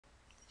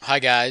Hi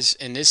guys,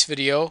 in this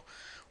video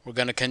we're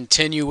going to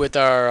continue with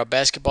our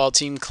basketball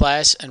team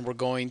class and we're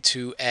going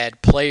to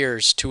add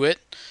players to it,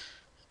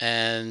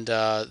 and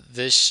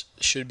this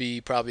should be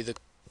probably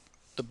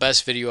the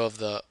best video of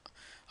the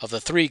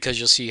three because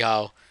you'll see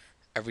how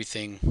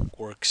everything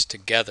works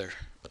together.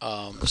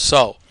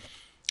 So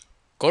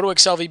go to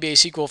Excel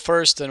VBA SQL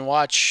first and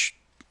watch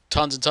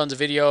tons and tons of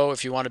video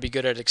if you want to be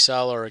good at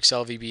Excel or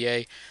Excel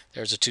VBA.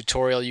 There's a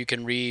tutorial you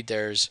can read.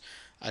 There's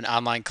an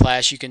online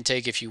class you can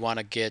take if you want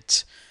to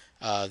get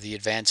the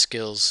advanced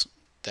skills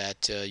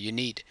that you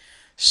need.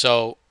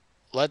 So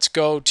let's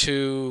go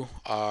to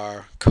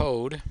our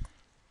code,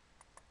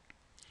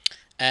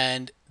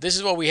 and this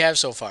is what we have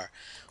so far.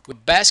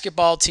 With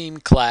basketball team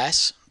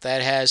class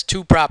that has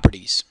two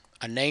properties,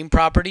 a name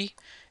property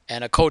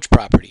and a coach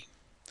property.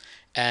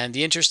 And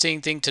the interesting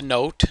thing to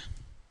note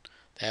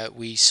that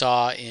we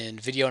saw in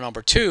video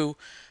number 2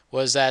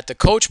 was that the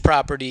coach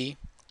property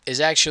is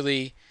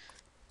actually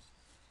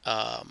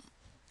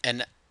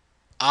an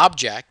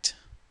object.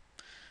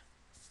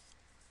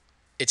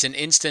 It's an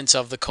instance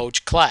of the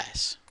coach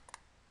class.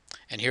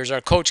 And here's our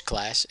coach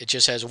class. It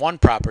just has one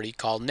property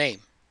called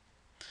name.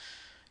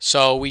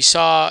 So we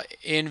saw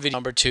in video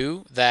number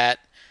 2 that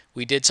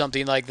we did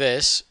something like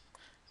this,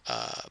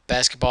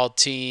 basketball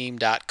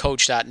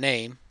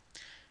team.coach.name,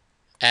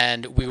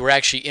 and we were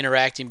actually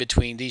interacting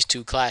between these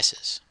two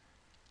classes.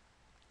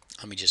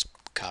 Let me just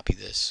copy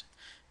this,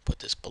 put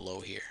this below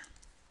here.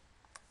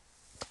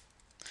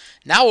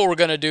 Now what we're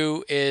going to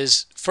do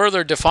is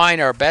further define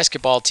our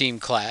basketball team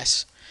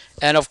class.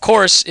 And of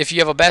course, if you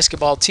have a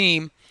basketball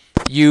team,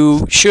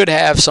 you should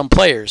have some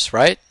players,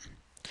 right?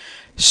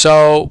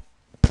 So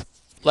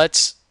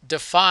let's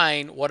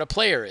define what a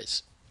player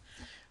is.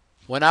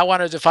 When I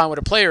want to define what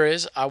a player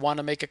is, I want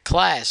to make a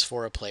class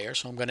for a player.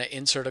 So I'm going to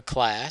insert a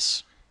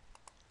class,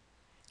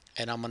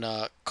 and I'm going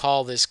to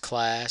call this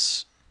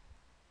class,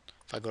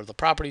 if I go to the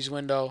properties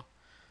window,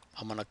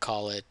 I'm going to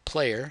call it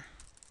player.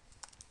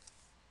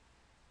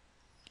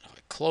 If I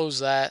close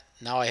that,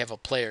 now I have a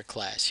player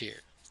class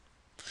here.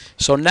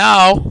 So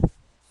now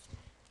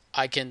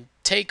I can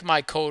take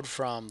my code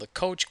from the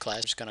coach class.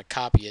 I'm just going to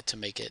copy it to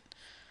make it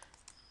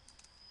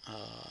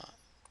a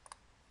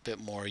bit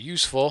more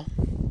useful.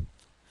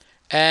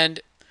 And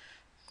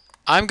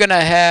I'm going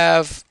to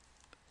have,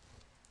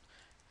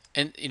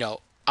 I'm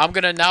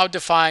going to now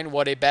define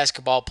what a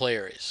basketball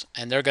player is.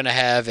 And they're going to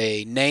have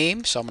a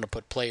name, so I'm going to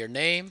put player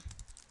name.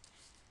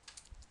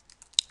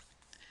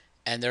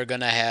 And they're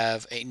going to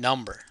have a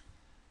number,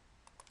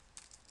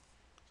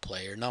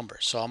 player number.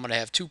 So I'm going to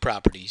have two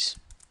properties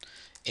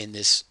in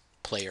this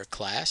player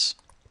class.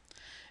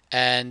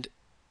 And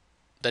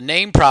the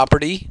name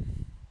property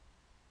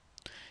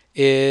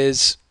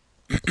is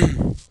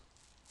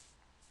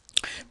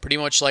pretty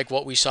much like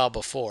what we saw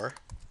before.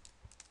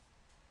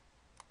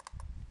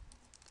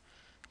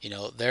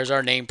 There's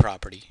our name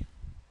property.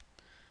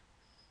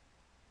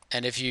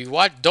 And if you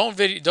watch, don't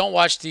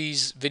watch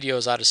these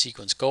videos out of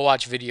sequence. Go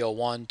watch video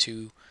 1,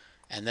 2,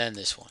 and then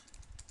this one,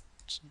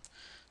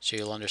 so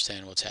you'll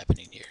understand what's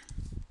happening here.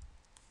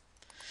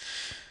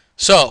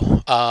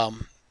 So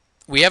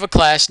we have a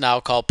class now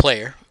called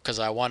player because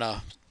I want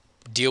to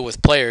deal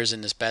with players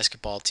in this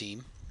basketball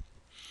team,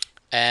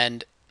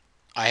 and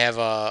I have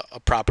a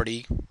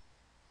property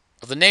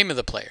of the name of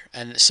the player,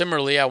 and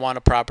similarly I want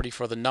a property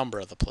for the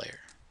number of the player.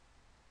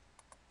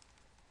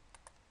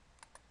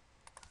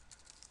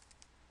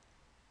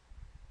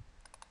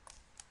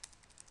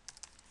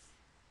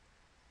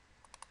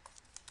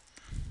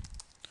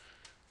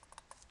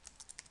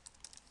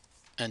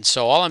 And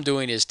so all I'm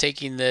doing is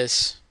taking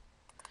this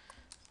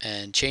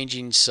and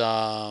changing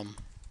some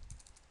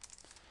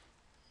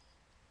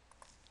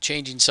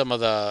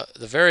of the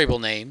variable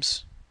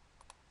names.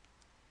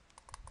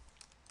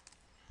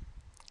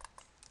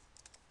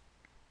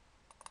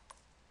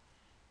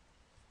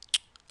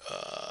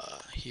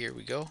 Here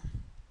we go.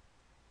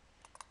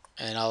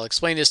 And I'll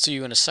explain this to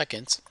you in a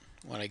second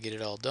when I get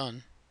it all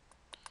done.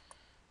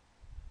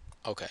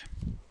 Okay.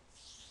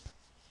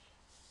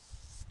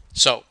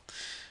 So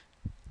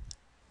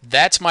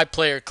that's my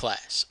player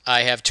class.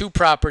 I have two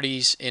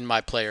properties in my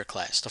player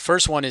class. The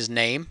first one is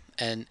name,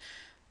 and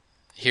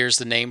here's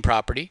the name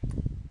property.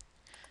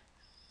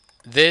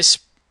 This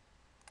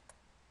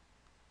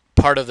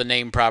part of the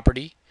name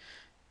property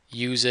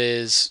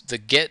uses the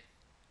get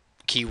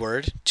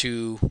keyword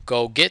to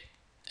go get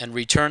and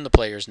return the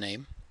player's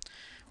name,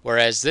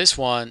 whereas this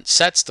one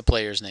sets the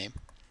player's name.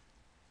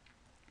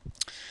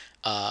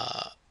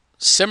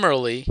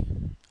 Similarly,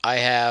 I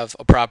have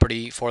a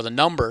property for the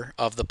number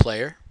of the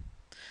player,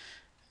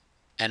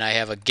 and I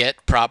have a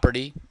get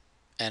property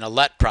and a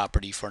let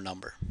property for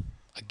number.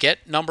 A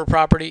get number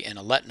property and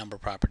a let number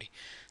property.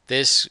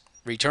 This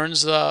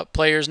returns the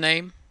player's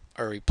name,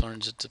 or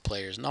returns it to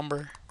player's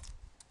number,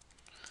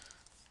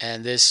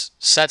 and this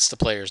sets the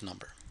player's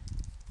number.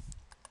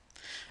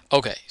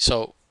 Okay,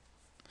 so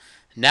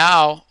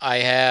now I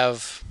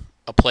have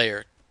a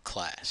player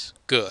class.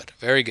 Good,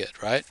 very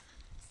good, right?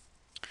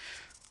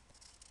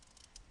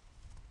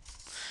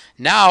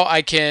 Now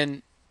I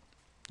can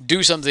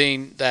do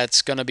something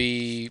that's going to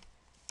be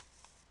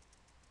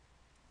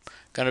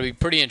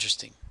pretty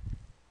interesting.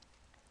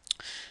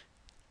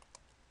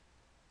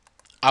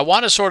 I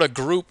want to sort of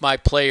group my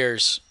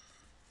players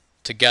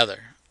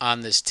together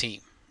on this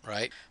team,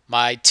 right?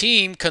 My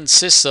team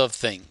consists of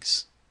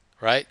things,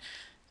 right?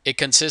 It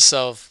consists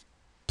of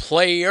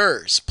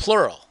players,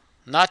 plural,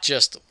 not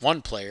just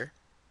one player.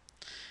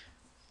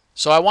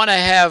 So I want to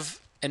have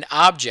an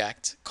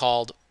object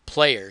called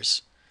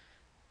players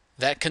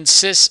that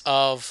consists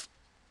of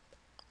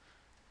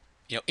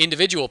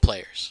individual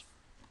players.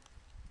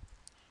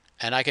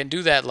 And I can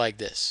do that like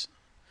this.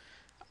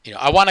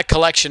 I want a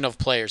collection of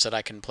players that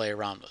I can play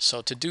around with.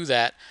 So to do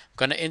that, I'm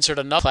going to insert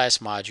another class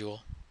module,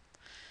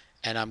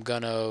 and I'm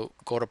going to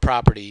go to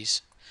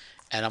properties,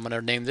 and I'm going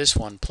to name this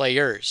one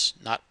players,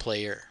 not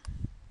player.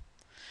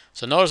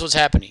 So notice what's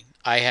happening.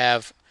 I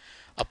have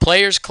a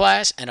players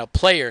class and a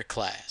player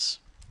class.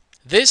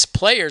 This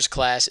players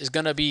class is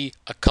going to be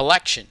a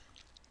collection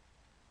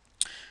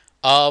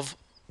of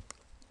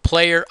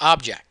player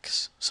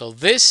objects. So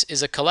this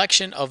is a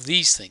collection of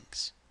these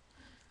things.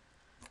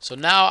 So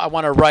now I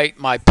want to write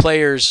my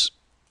players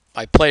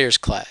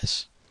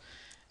class.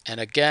 And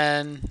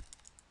again,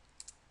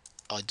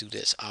 I'll do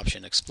this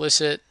option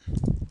explicit.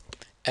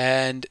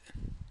 And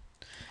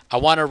I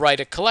want to write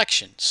a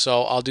collection.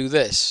 So I'll do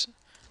this.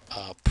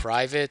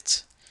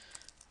 Private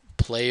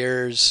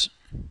players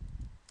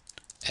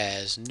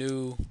as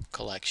new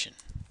collection.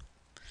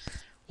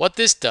 What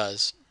this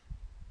does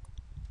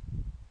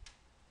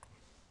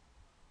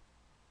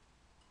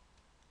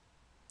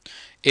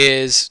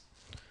is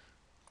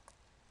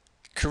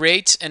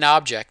creates an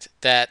object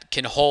that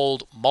can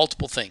hold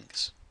multiple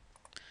things.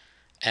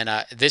 And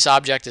this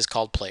object is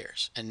called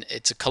players. And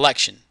it's a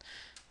collection.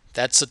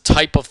 That's the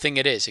type of thing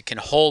it is. It can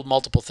hold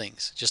multiple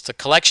things. Just a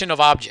collection of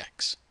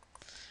objects.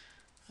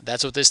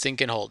 That's what this thing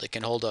can hold. It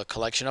can hold a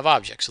collection of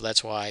objects. So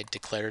that's why I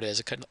declared it as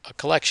a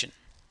collection.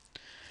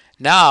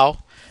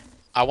 Now,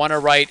 I want to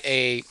write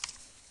a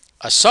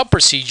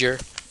sub-procedure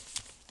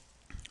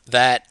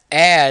that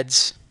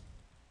adds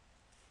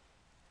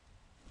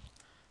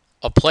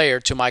a player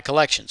to my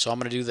collection. So I'm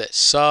going to do this.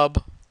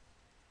 Sub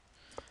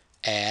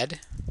add.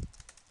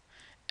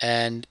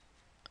 And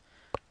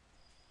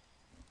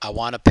I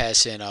want to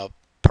pass in a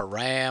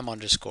param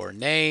underscore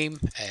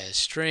name as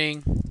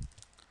string.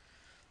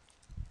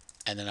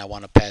 And then I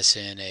want to pass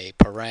in a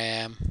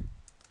param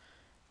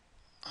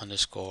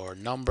underscore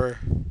number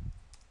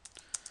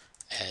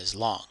as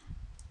long.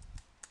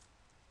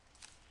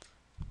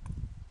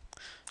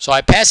 So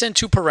I pass in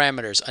two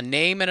parameters, a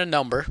name and a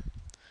number.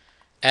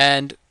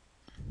 And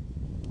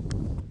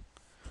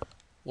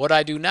what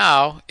I do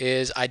now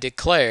is I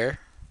declare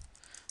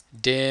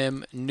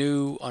dim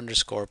new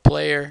underscore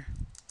player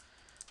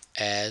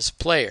as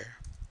player.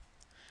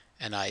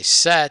 And I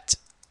set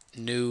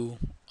new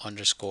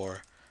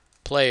underscore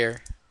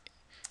player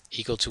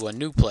equal to a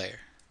new player.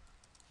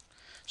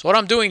 So what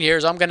I'm doing here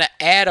is I'm going to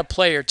add a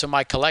player to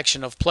my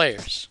collection of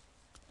players.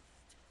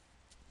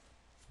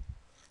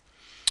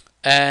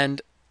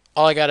 And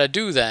all I got to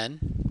do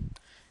then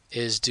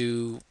is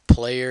do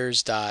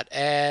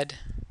players.add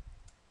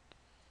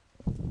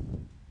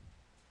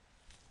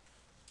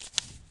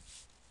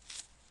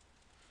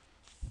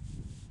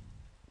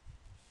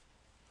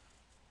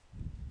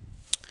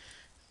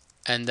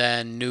and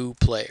then new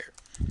player.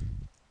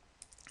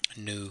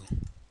 New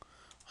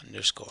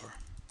underscore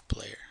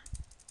player.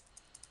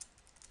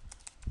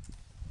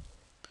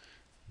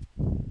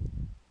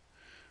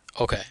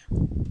 Okay.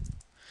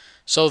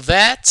 So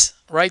that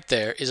right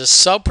there is a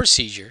sub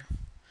procedure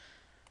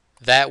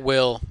that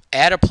will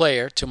add a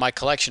player to my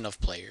collection of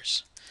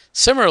players.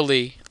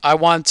 Similarly, I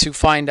want to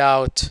find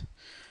out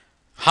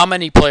how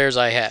many players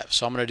I have.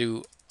 So I'm going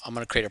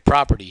to create a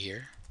property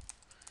here.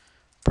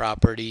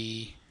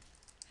 Property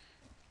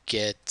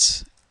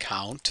get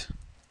count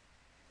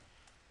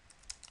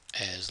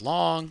as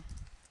long.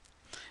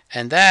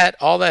 And that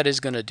all that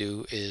is going to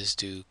do is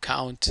do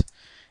count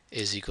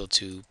is equal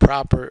to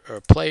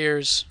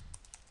players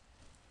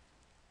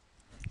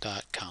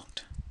dot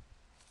count.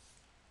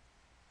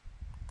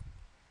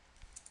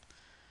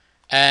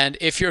 And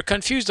if you're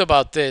confused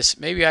about this,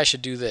 maybe I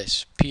should do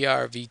this,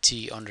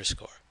 prvt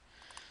underscore.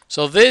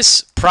 So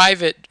this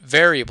private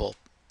variable,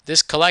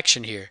 this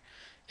collection here,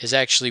 is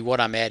actually what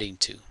I'm adding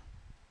to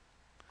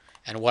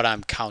and what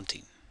I'm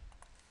counting.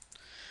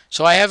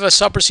 So I have a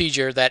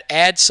sub-procedure that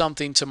adds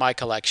something to my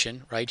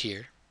collection right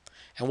here.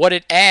 And what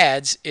it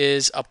adds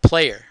is a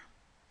player.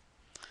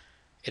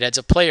 It adds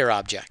a player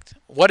object.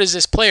 What is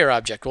this player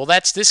object? Well,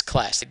 that's this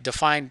class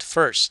defined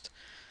first.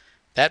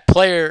 That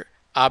player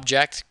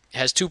object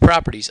has two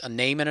properties, a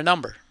name and a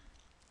number.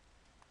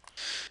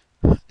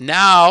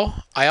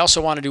 Now, I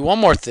also want to do one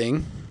more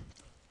thing.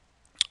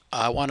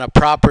 I want a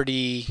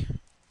property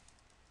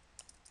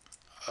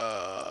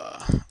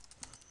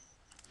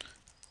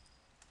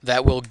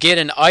that will get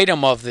an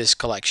item of this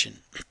collection.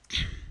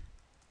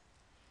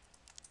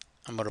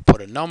 I'm going to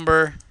put a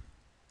number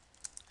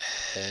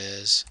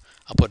as,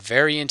 I'll put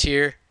variant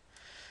here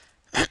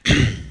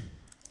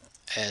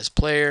as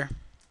player.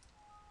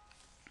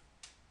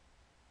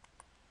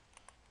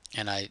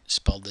 And I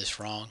spelled this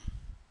wrong.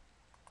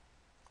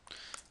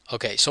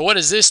 Okay, so what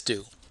does this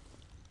do?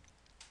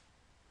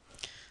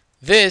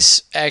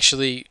 This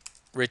actually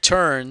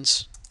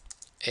returns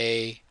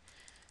a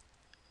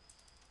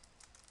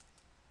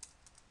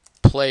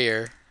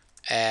player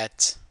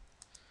at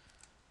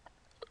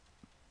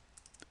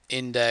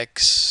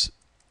index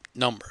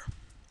number.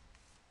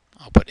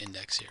 I'll put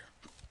index here.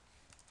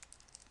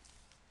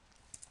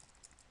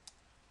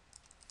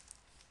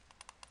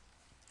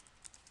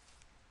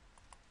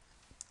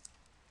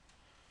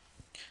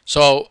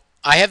 So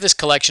I have this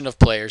collection of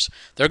players.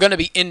 They're going to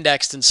be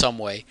indexed in some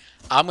way.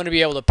 I'm going to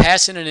be able to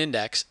pass in an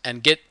index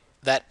and get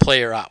that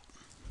player out.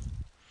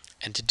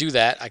 And to do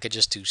that, I could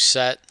just do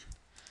set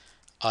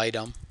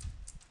item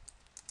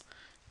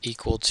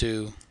equal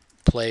to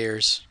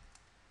players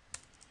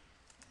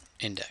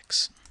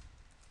index.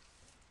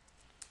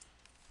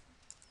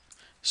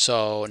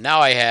 So now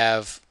I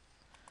have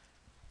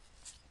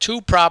two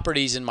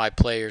properties in my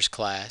players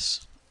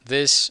class.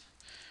 This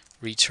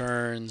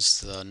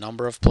returns the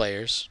number of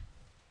players,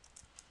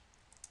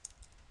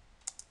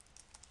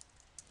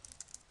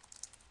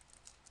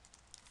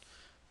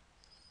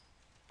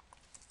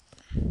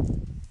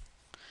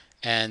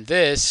 and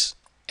this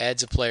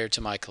adds a player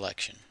to my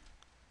collection.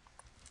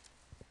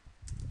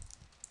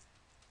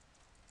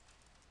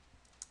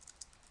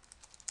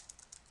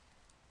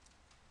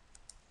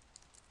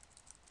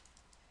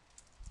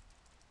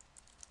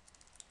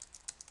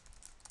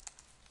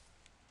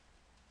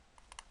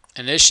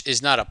 And this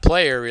is not a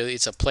player really,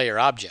 it's a player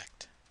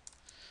object,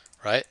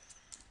 right?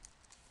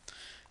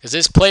 Because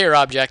this player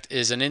object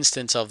is an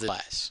instance of the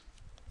class.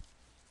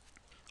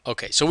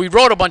 Okay, so we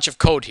wrote a bunch of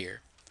code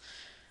here.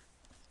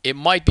 It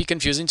might be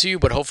confusing to you,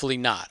 but hopefully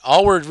not.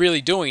 All we're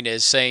really doing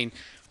is saying,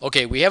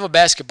 okay, we have a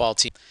basketball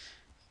team.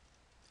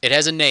 It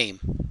has a name.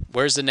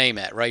 Where's the name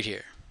at? Right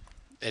here.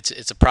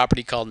 It's a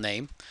property called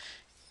name.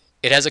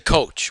 It has a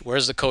coach.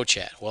 Where's the coach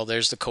at? Well,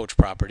 there's the coach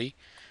property.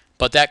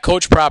 But that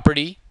coach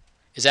property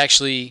is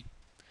actually,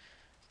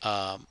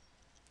 well,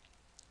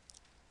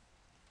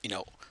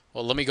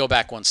 let me go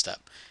back one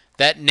step.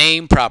 That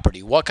name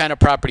property, what kind of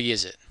property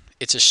is it?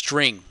 It's a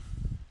string.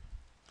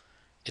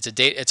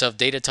 It's of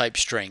data type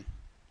string.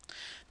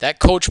 That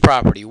coach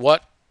property,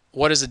 what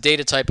is the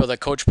data type of the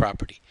coach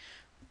property?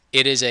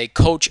 It is a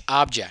coach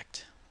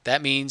object.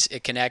 That means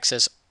it can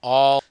access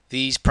all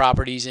these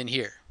properties in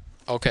here.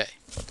 Okay.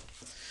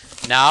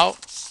 Now,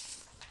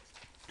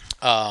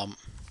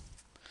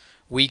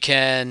 we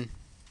can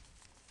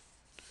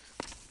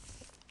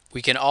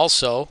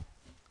also,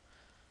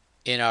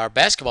 in our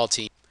basketball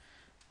team,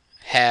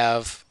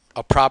 have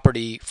a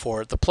property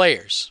for the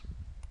players.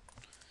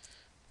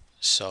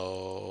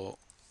 So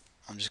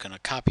I'm just going to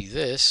copy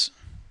this.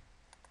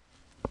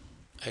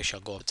 Actually,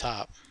 I'll go up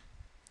top.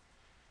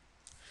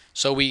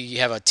 So we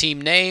have a team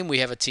name, we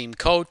have a team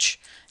coach.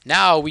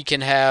 Now we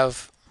can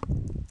have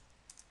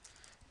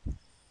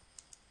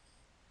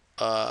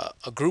a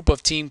group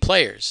of team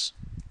players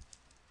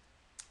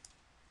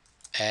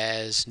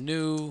as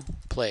new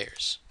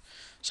players.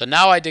 So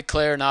now I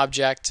declare an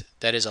object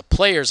that is a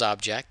players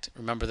object.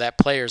 Remember that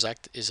players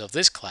object is of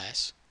this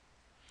class.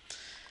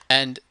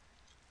 And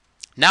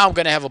now I'm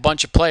going to have a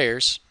bunch of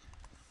players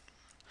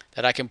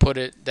that I can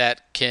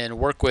that can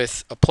work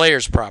with a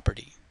players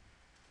property.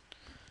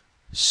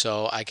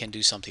 So I can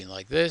do something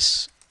like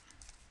this.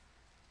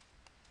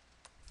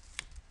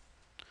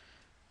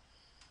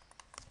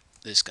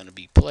 This is going to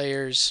be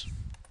players.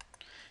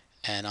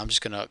 And I'm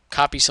just going to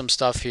copy some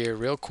stuff here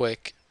real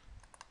quick.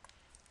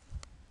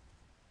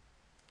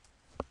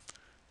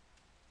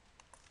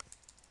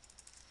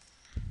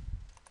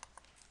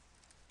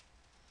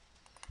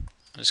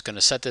 I'm just going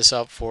to set this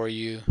up for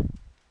you.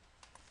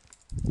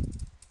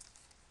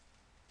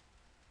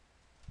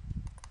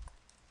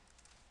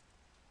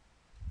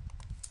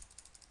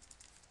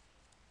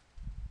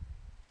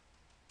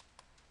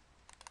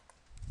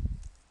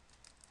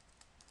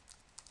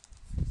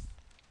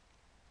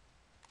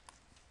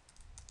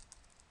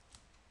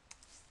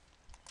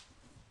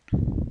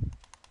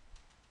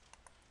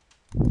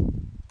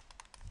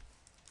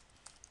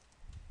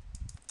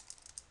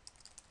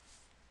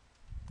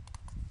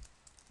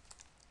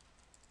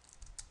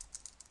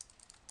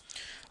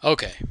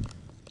 Okay.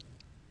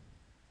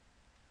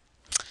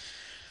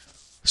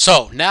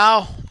 So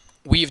now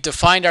we've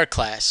defined our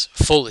class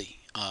fully,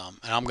 and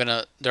I'm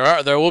gonna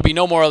there will be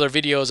no more other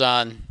videos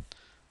on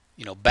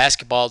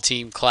basketball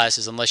team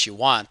classes unless you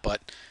want. But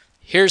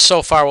here's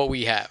so far what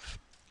we have.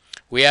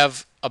 We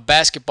have a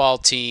basketball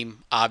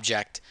team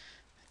object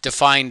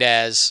defined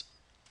as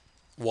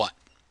what?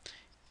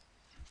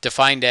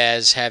 Defined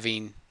as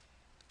having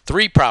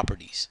three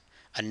properties.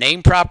 A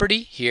name property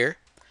here.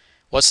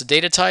 What's the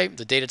data type?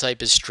 The data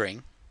type is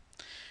string.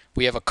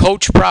 We have a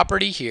coach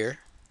property here.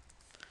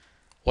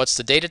 What's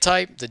the data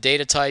type? The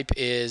data type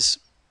is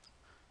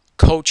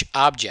coach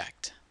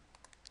object.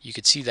 You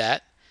could see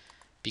that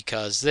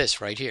because this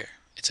right here,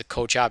 it's a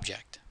coach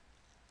object.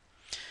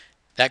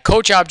 That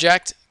coach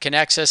object can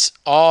access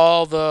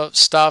all the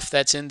stuff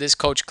that's in this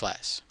coach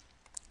class.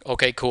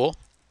 Okay, cool.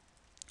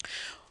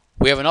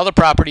 we have another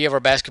property of our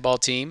basketball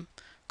team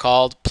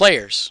called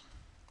players.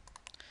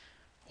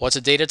 What's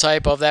the data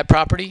type of that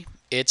property?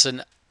 It's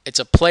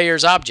a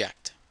player's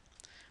object.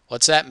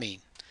 What's that mean?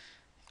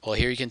 Well,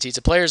 here you can see it's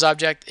a player's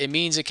object. It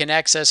means it can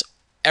access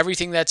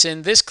everything that's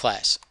in this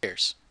class.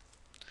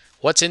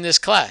 What's in this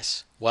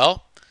class?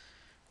 Well,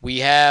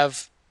 we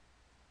have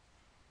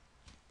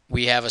a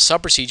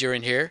subprocedure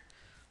in here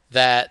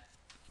that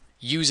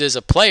uses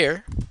a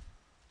player.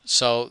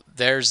 So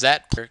there's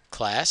that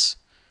class,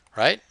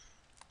 right?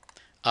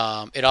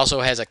 It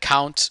also has a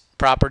count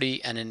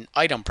property and an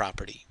item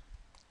property.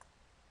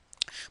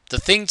 The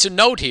thing to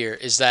note here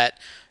is that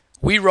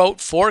we wrote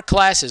 4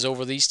 classes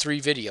over these 3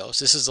 videos.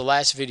 This is the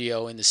last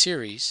video in the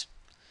series.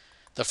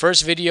 The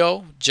first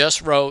video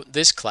just wrote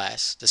this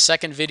class. The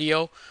second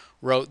video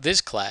wrote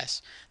this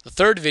class. The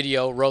third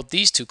video wrote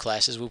these 2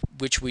 classes,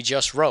 which we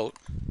just wrote.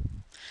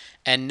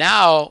 And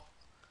now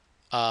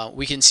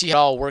we can see how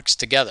it all works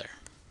together.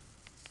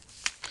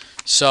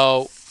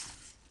 So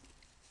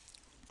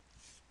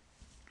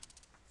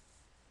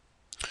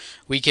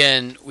we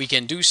can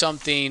do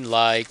something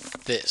like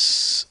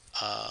this.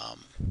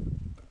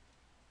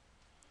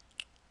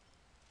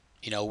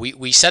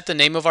 We set the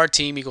name of our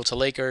team equal to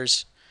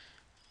Lakers.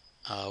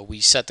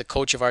 We set the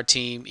coach of our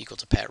team equal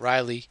to Pat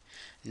Riley.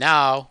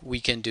 Now we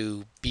can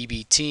do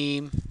BB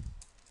team.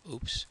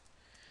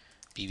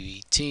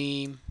 BB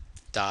team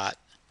dot.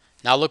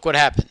 Now look what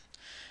happened.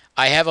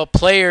 I have a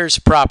players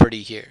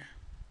property here.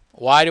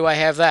 Why do I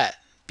have that?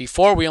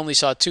 Before we only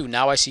saw 2.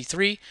 Now I see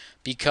 3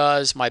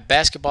 because my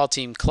basketball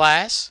team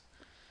class,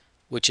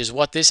 which is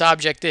what this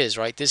object is,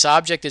 right? This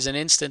object is an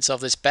instance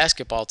of this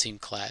basketball team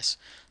class.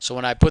 So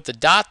when I put the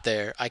dot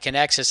there, I can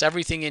access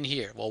everything in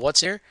here. Well,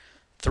 what's here?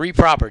 3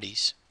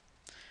 properties.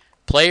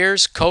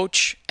 Players,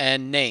 coach,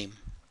 and name.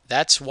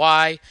 That's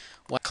why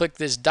when I click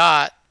this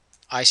dot,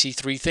 I see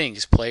 3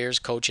 things. Players,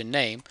 coach, and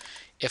name.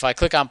 If I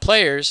click on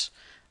players,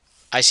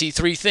 I see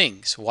 3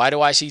 things. Why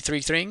do I see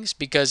 3 things?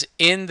 Because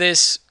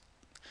this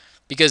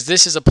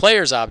is a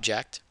player's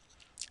object,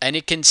 and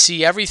it can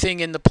see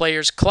everything in the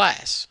player's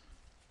class.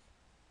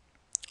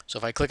 So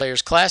if I click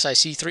player's class, I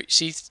see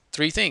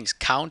three things: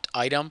 count,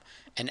 item,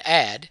 and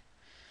add.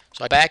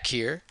 So I back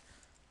here,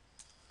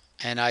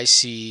 and I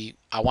see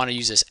I want to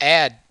use this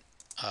add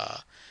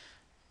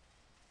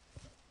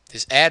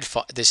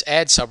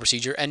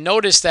subprocedure. And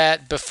notice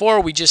that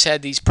before we just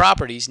had these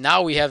properties,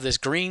 now we have this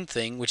green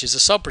thing, which is a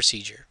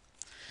subprocedure.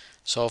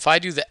 So if I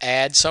do the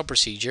add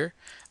subprocedure,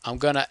 I'm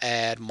going to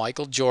add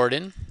Michael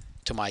Jordan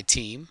to my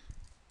team.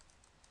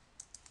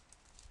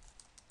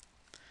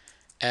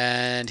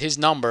 And his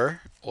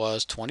number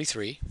was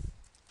 23.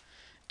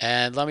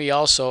 And let me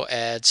also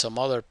add some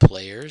other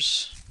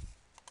players.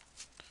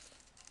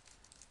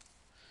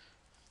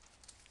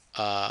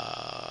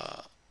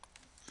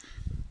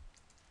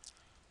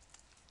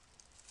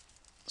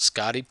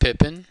 Scottie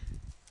Pippen,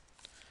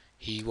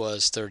 he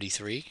was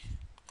 33.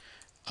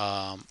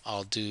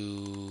 I'll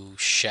do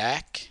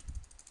Shaq.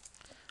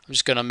 I'm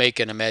just going to make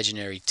an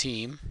imaginary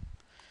team.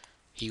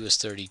 He was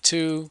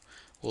 32.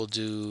 We'll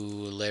do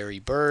Larry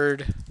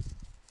Bird.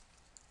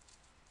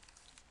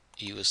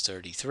 He was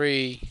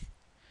 33.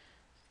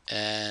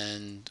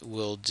 And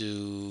we'll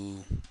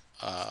do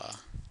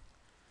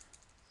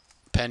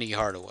Penny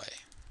Hardaway.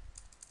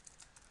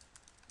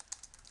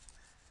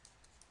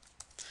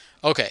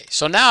 Okay,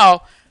 so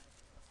now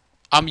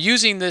I'm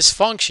using this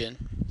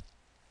function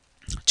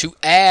to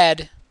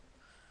add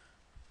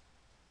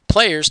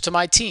players to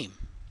my team.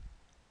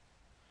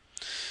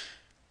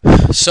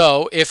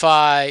 So if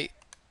I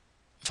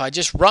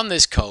just run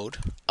this code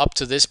up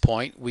to this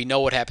point, we know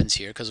what happens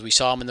here because we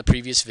saw them in the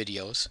previous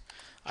videos.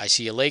 I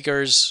see a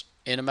Lakers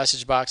in a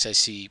message box. I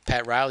see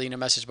Pat Riley in a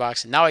message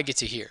box. And now I get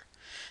to here.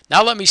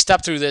 Now let me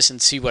step through this and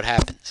see what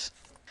happens.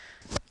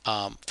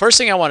 First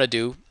thing I want to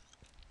do,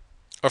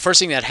 or first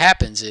thing that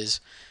happens is,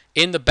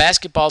 in the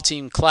basketball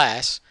team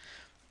class,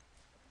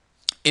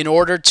 in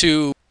order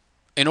to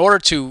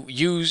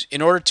use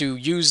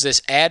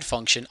this add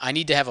function, I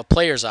need to have a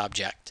players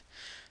object.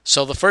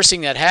 So the first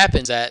thing that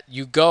happens is that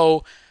you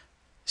go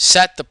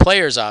set the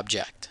players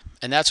object,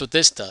 and that's what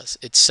this does.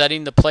 It's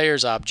setting the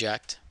players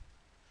object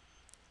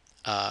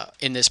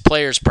in this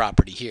players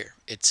property here.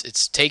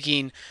 It's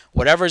taking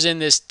whatever's in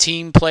this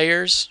team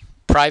players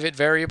private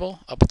variable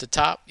up at the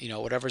top,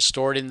 whatever's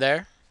stored in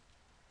there.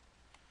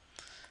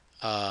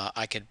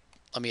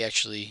 Let me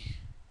actually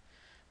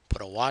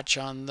put a watch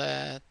on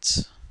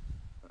that.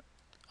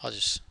 I'll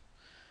just,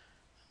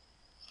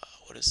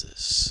 what is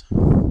this?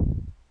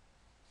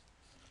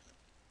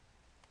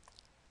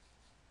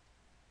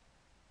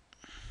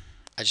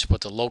 I just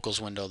put the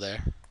locals window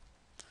there.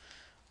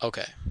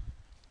 Okay.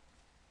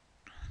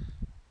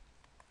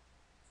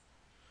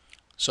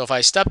 So if I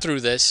step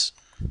through this,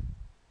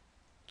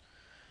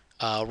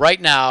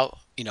 right now,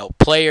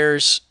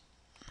 players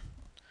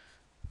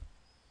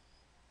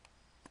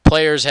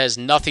has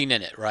nothing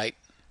in it, right?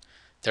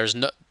 There's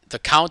no, the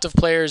count of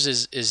players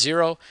is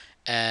 0,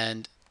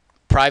 and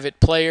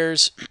private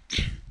players,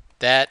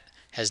 that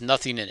has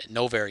nothing in it,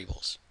 no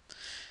variables.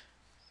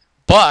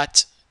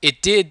 But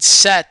it did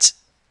set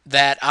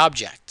that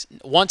object.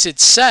 Once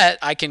it's set,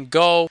 I can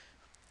go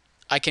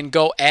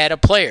add a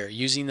player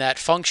using that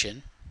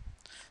function.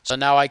 So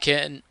now I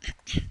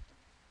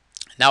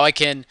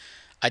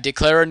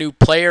declare a new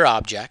player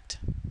object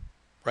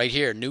right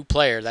here, new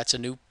player. That's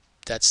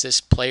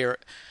this player.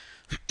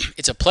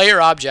 It's a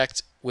player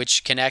object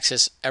which can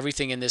access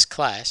everything in this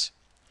class.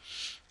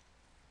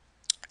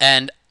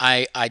 And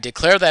I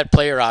declare that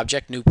player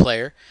object, new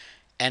player,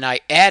 and I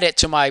add it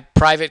to my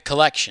private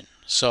collection.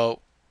 So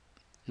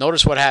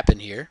notice what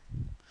happened here.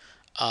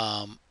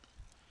 The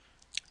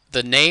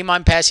name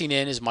I'm passing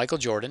in is Michael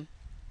Jordan,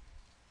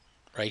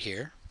 right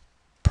here.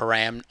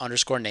 Param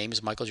underscore name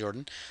is Michael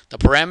Jordan. The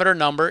parameter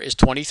number is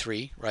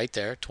 23, right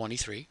there,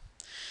 23.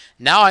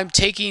 Now I'm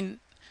taking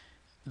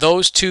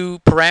those two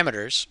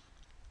parameters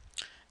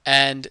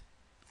and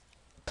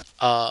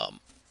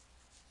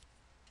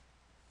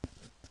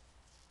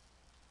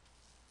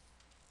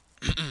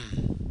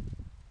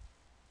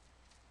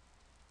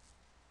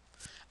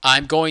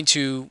I'm going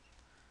to,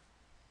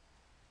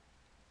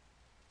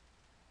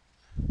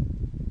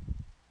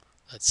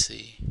 let's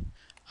see,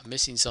 I'm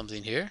missing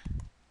something here.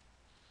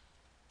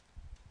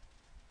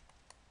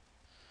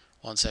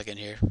 One second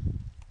here.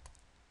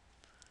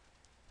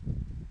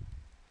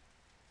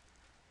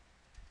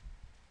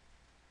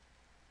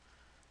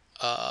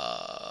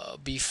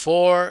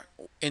 Before,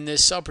 in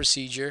this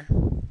sub-procedure,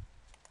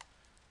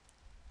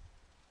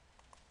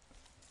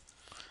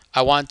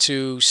 I want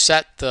to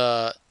set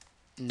the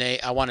name.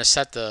 I want to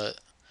set the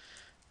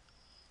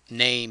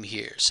name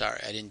here. Sorry,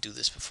 I didn't do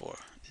this before.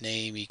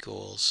 Name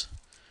equals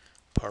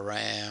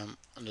param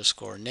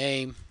underscore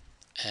name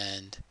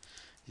and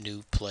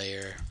new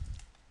player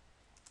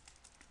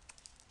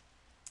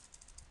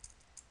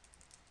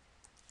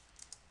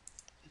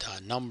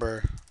dot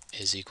number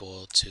is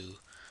equal to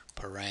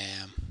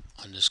param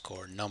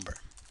underscore number.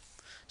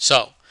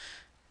 So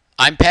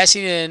I'm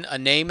passing in a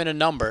name and a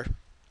number,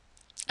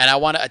 and I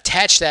want to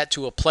attach that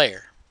to a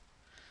player.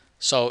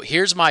 So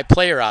here's my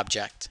player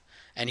object,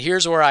 and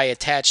here's where I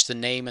attach the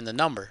name and the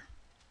number.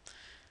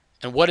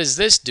 And what is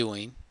this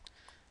doing?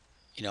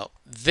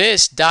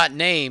 This dot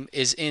name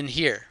is in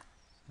here.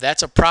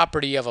 That's a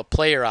property of a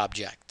player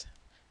object.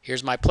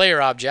 Here's my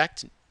player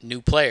object,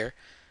 new player,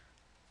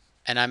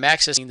 and I'm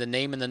accessing the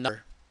name and the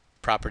number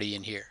property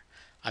in here.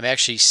 I'm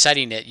actually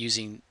setting it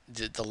using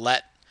the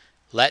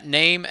let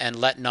name and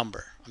let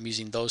number. I'm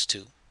using those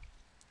two.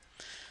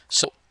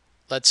 So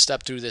let's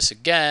step through this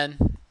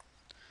again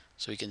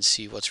so we can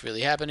see what's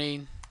really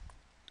happening.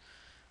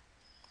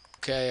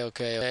 Okay.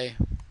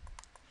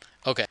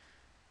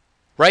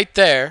 Right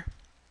there,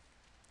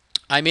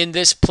 I'm in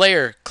this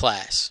player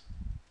class,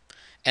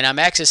 and I'm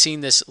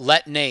accessing this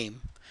let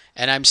name,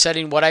 and I'm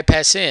setting what I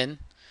pass in,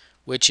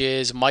 which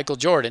is Michael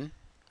Jordan.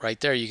 Right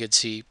there, you could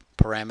see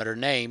parameter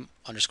name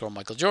underscore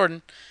Michael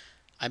Jordan.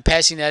 I'm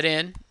passing that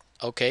in.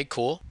 Okay,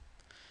 cool.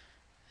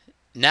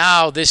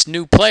 Now this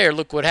new player,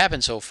 look what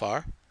happened so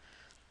far.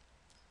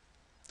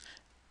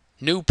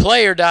 New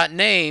player dot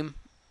name,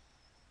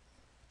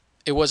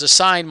 it was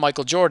assigned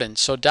Michael Jordan.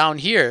 So down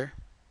here,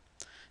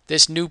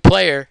 this new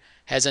player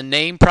has a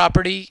name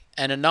property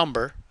and a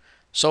number.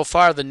 So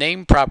far, the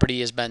name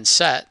property has been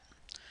set.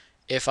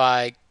 If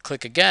I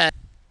click again,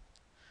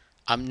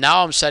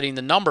 I'm setting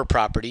the number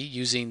property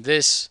using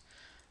this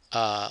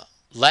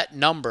let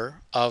number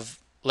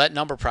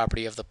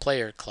property of the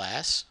player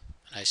class.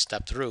 And I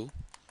step through.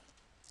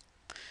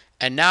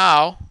 And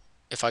now,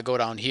 if I go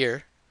down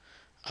here,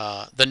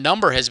 the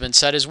number has been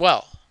set as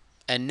well.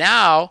 And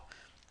now,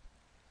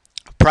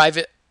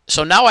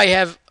 so now I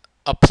have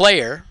a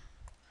player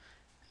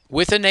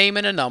with a name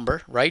and a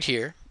number right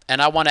here,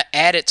 and I want to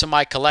add it to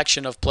my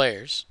collection of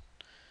players.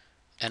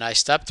 And I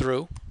step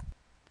through,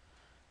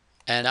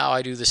 and now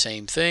I do the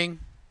same thing.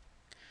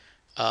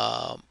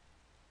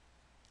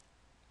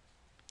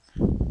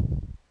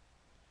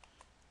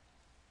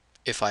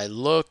 If I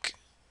look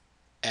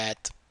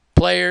at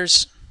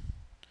players,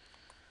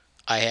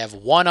 I have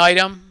one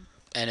item,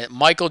 and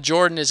Michael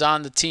Jordan is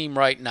on the team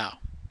right now.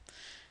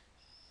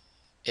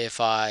 If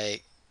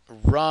I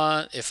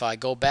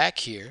go back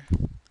here,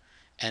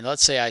 and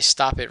let's say I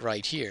stop it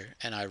right here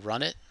and I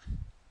run it,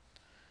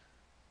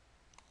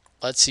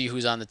 let's see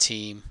who's on the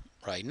team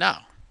right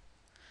now.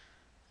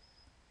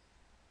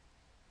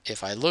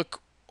 If I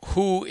look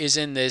who is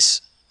in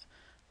this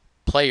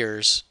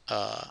player's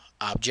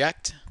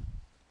object,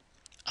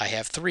 I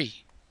have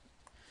 3.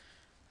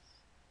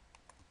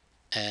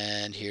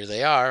 And here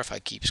they are. If I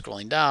keep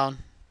scrolling down,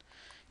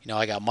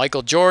 I got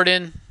Michael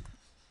Jordan.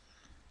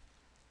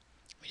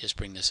 Let me just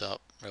bring this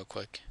up real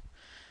quick.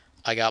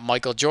 I got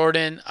Michael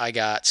Jordan, I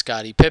got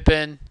Scottie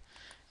Pippen,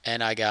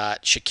 and I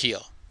got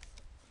Shaquille.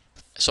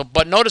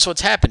 But notice what's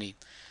happening.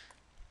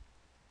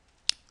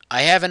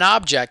 I have an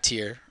object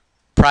here,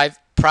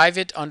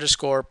 private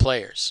underscore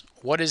players.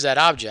 What is that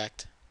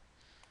object?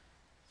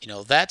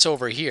 That's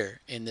over here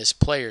in this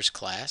players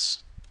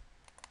class.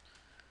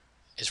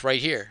 It's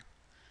right here.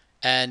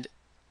 And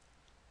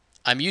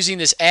I'm using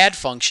this add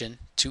function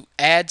to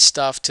add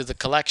stuff to the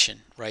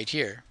collection right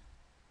here.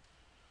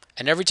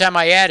 And every time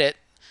I add it,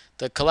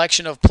 the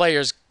collection of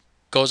players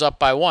goes up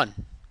by 1.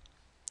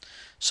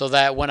 So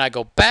that when I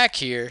go back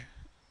here,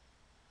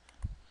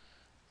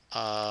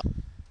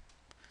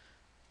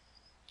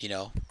 you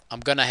know, I'm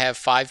going to have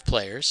 5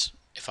 players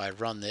if I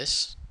run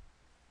this.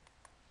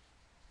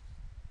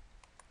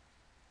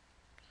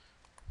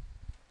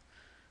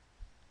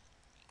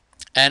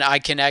 And I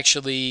can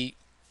actually,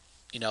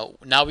 you know,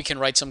 now we can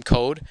write some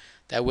code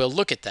that will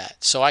look at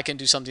that. So I can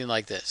do something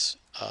like this.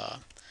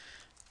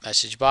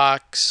 Message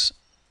box,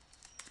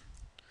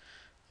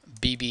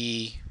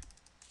 BB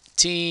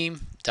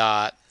team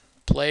dot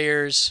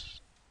players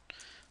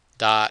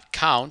dot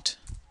count,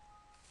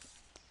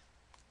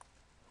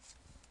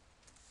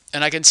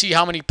 and I can see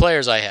how many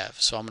players I have.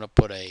 So I'm going to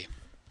put a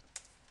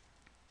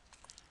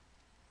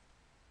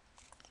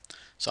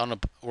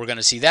we're going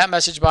to see that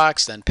message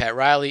box, then Pat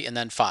Riley, and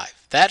then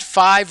 5. That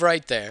 5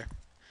 right there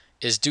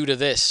is due to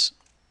this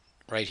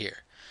right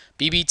here.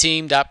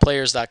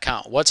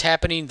 bbteam.players.count. What's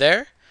happening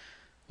there?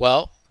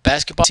 Well,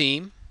 basketball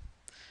team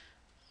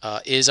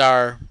is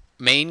our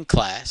main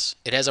class.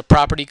 It has a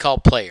property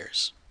called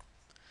players.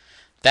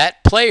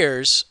 That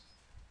players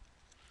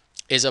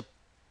has a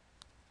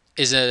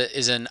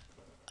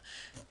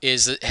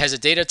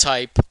data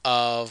type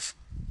of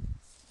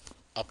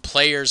the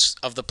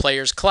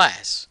players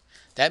class.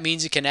 That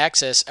means it can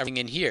access everything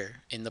in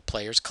here in the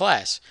players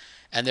class.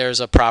 And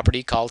there's a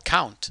property called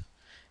count.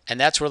 And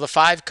that's where the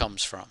 5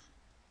 comes from.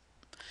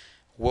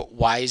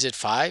 Why is it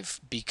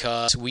 5?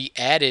 Because we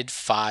added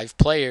 5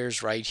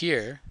 players right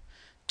here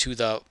to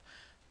the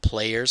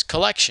players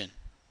collection.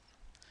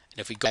 And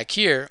if we go back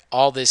here,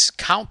 all this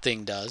count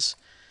thing does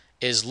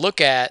is look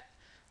at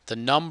the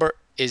number,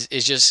 is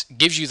just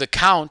gives you the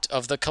count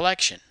of the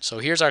collection. So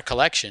here's our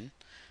collection.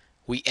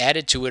 We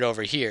added to it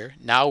over here.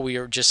 Now we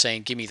are just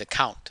saying, give me the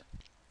count.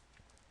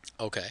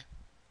 Okay.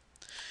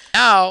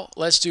 Now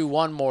let's do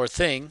one more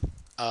thing.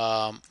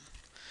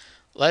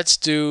 Let's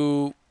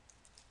do,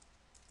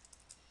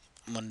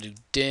 I'm going to do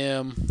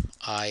dim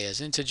I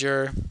as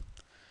integer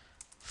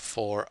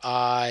for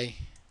I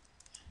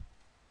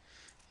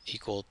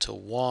equal to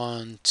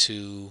 1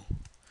 to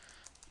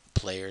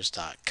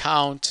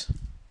players.count.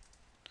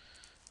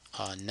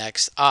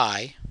 Next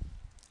I.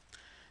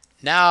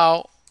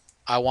 Now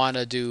I want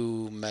to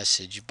do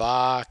message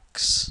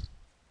box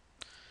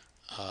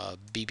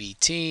bb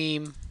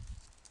team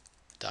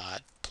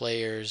dot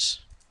players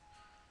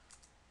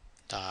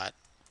dot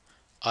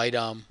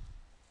item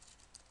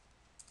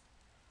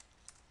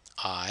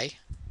I.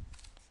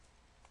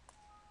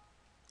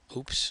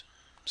 Oops,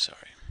 sorry.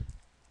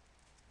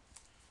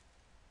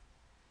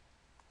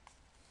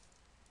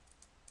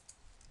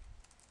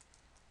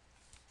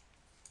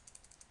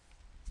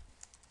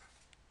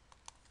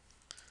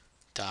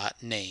 Dot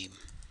name.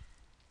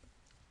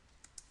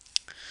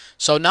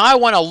 So now I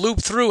want to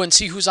loop through and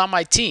see who's on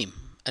my team.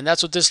 And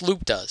that's what this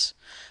loop does.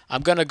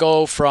 I'm going to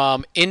go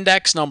from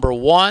index number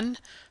 1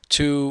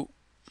 to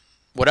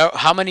whatever,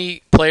 how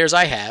many players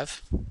I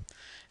have.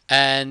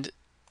 And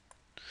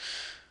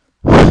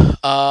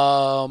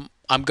I'm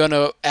going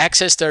to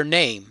access their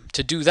name.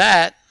 To do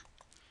that,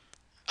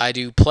 I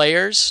do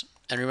players.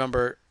 And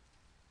remember,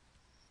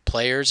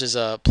 players is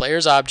a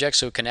players object,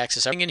 so it can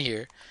access everything in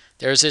here.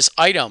 There's this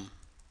item.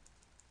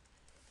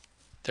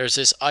 There's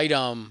this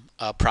item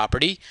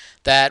property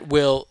that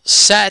will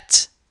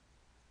set.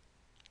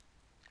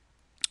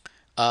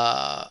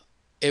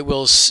 It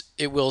will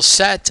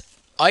set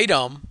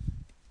item.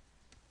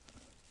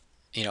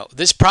 You know,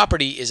 this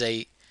property is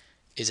a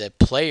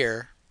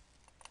player.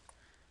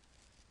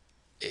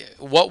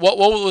 What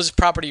will this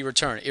property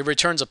return? It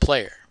returns a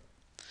player.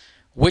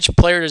 Which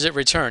player does it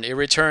return? It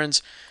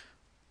returns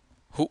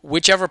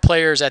whichever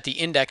player is at the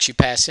index you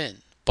pass in.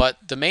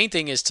 But the main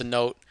thing is to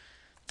note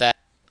that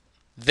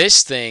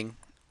this thing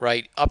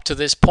right up to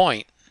this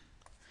point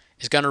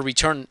is going to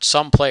return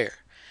some player.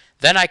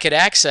 Then I could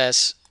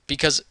access,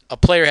 because a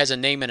player has a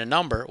name and a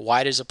number.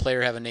 Why does a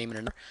player have a name and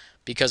a number?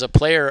 Because a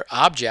player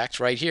object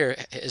right here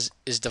is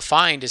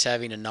defined as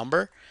having a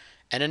number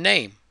and a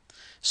name.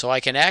 So I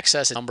can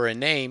access a number and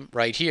name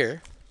right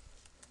here.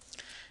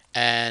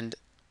 And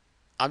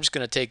I'm just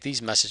going to take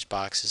these message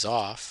boxes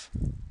off.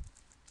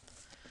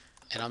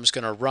 And I'm just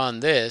going to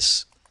run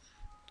this.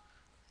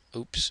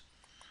 Oops.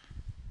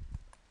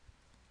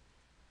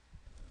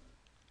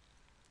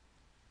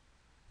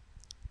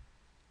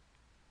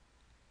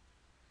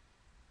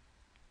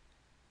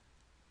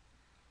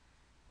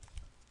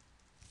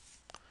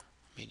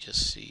 Let me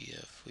just see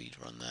if we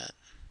run that.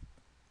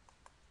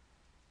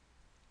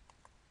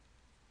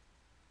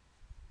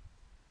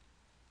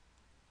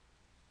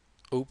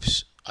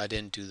 Oops, I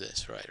didn't do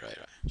this. Right.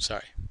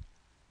 Sorry.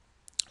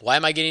 Why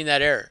am I getting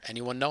that error?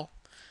 Anyone know?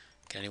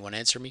 Can anyone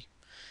answer me?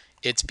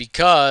 It's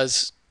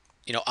because,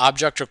 you know,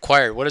 object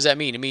required. What does that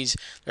mean? It means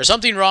there's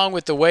something wrong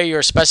with the way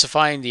you're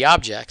specifying the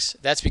objects.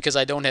 That's because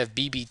I don't have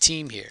BB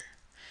team here.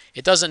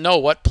 It doesn't know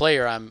what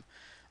player I'm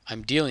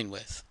dealing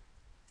with.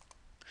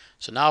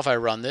 So now if I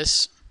run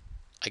this,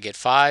 I get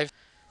 5.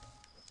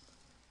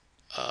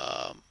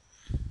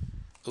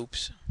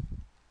 Oops.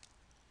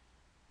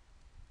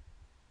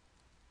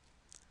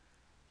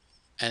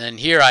 And then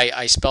here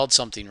I spelled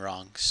something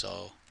wrong,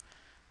 so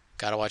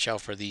gotta watch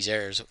out for these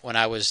errors. When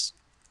I was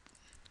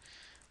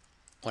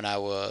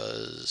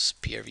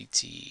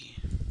PRVT.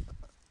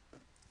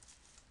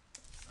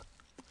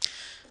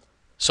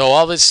 So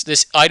all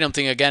this item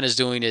thing again is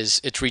doing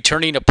is it's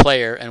returning a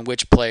player and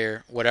which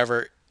player,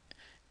 whatever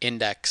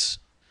index,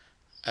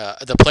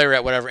 the player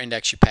at whatever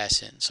index you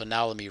pass in. So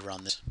now let me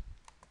run this.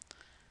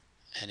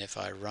 And if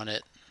I run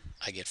it,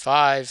 I get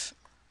 5.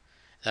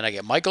 Then I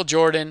get Michael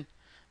Jordan,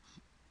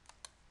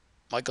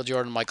 Michael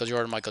Jordan, Michael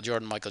Jordan, Michael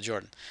Jordan, Michael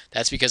Jordan.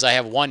 That's because I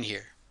have 1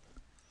 here.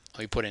 Let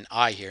me put an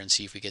I here and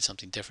see if we get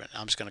something different.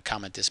 I'm just going to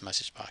comment this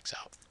message box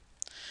out.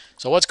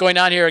 So what's going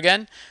on here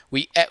again?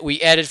 We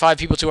added 5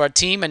 people to our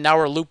team, and now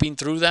we're looping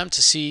through them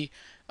to see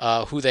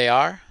who they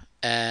are.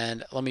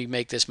 And let me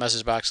make this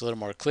message box a little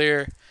more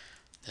clear.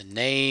 The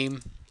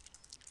name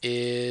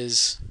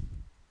is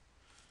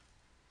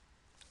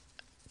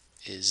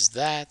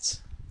that.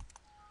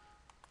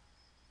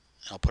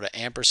 I'll put an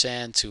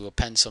ampersand to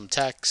append some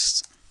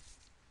text.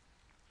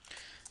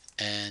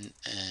 And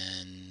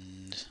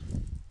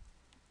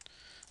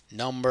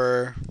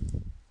number.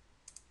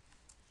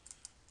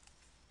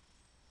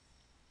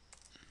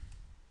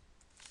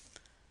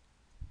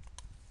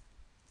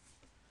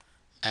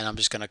 And I'm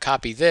just going to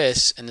copy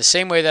this. In the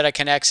same way that I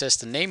can access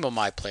the name of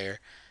my player,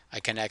 I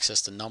can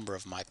access the number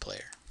of my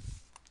player.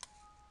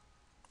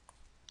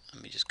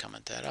 Let me just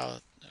comment that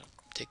out.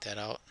 Take that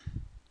out.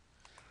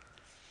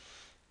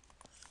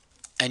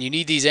 And you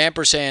need these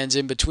ampersands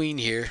in between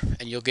here,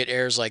 and you'll get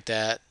errors like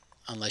that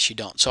unless you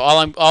don't. So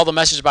all the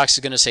message box is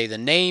going to say the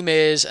name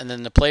is, and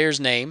then the player's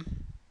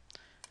name.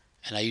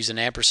 And I use an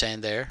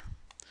ampersand there.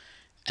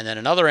 And then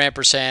another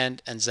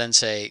ampersand, and then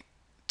say,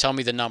 tell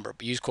me the number.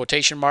 Use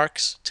quotation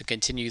marks to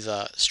continue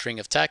the string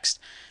of text,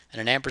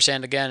 and an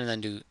ampersand again, and then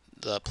do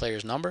the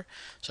player's number.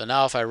 So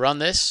now if I run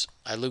this,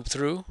 I loop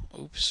through.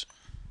 Oops.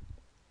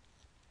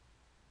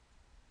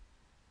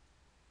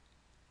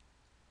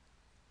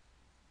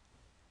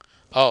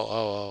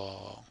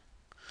 Oh.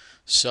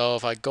 So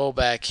if I go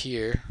back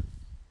here,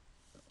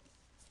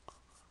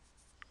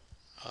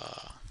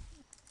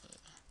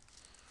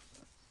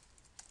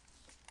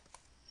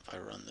 if I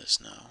run this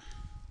now.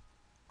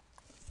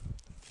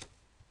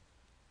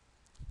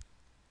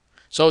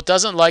 So it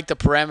doesn't like the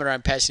parameter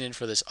I'm passing in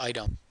for this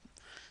item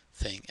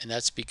thing, and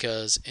that's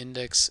because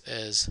index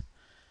as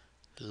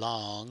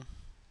long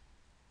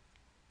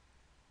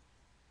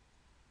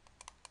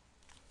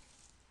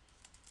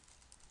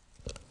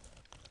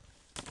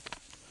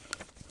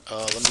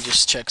let me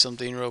just check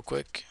something real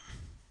quick.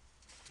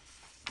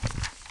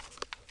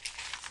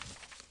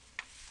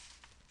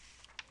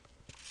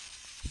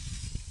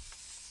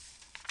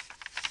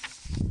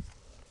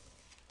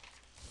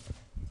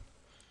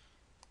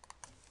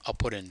 I'll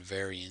put in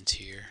variant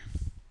here,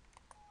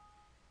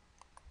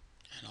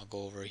 and I'll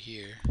go over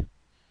here.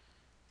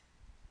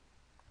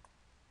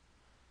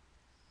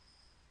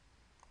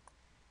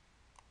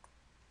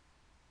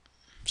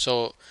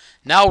 So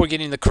now we're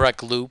getting the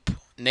correct loop.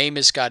 Name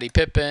is Scottie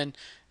Pippen,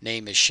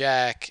 name is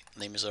Shaq,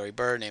 name is Larry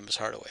Bird, name is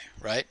Hardaway,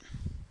 right?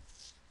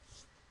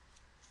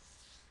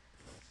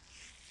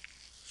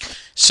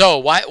 So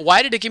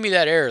why did it give me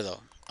that error though?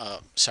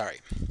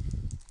 Sorry.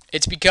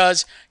 It's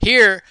because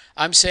here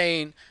I'm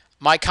saying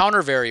my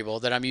counter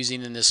variable that I'm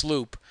using in this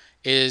loop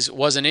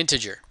was an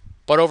integer.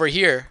 But over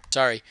here,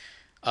 sorry,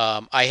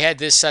 I had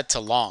this set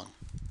to long,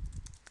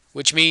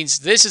 which means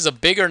this is a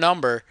bigger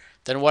number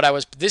than what I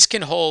was. This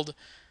can hold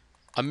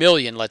 1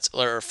 million,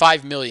 or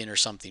 5 million or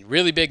something,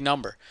 really big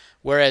number.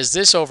 Whereas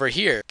this over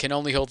here can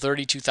only hold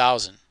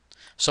 32,000.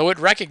 So it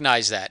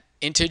recognized that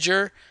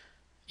integer.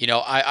 You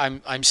know,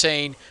 I'm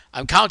saying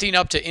I'm counting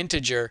up to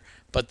integer,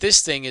 but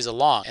this thing is a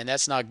long, and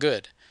that's not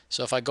good.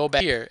 So if I go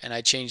back here and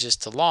I change this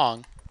to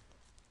long,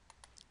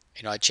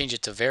 you know, I change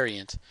it to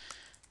variant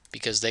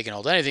because they can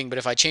hold anything. But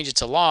if I change it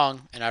to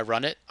long and I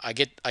run it, I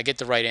get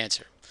the right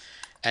answer,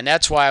 and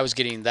that's why I was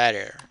getting that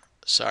error.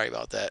 Sorry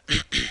about that.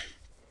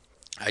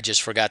 I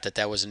just forgot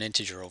that was an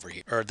integer over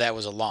here, or that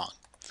was a long.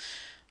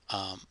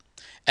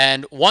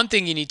 And one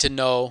thing you need to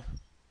know,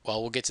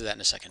 well, we'll get to that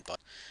in a second. But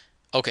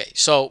okay,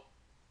 so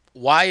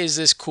why is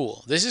this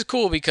cool? This is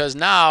cool because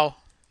now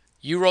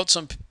you wrote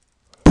some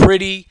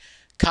pretty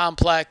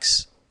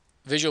complex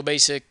Visual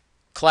Basic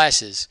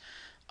classes.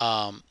 You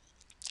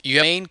have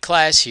a main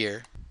class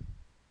here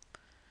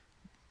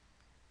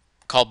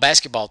called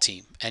basketball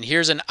team, and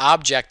here's an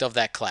object of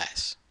that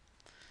class.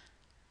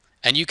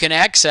 And you can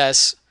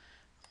access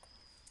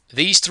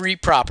these 3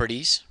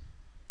 properties: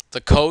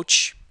 the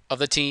coach of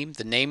the team,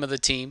 the name of the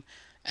team,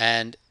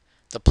 and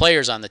the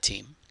players on the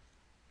team.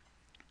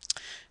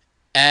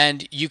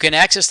 And you can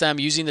access them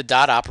using the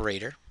dot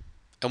operator.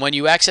 And when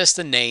you access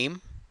the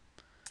name,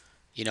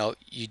 you know,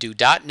 you do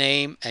dot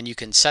name, and you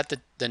can set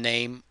the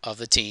name of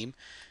the team.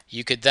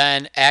 You could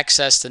then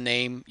access the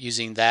name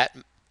using that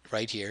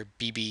right here,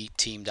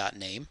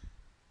 bbteam.name.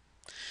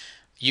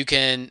 You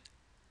can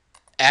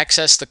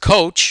access the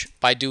coach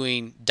by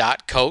doing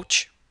dot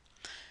coach.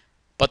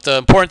 But the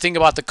important thing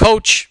about the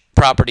coach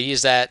property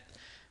is that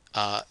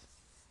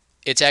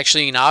it's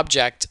actually an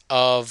object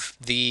of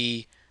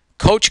the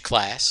coach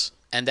class,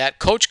 and that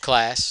coach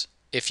class,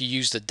 if you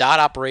use the dot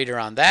operator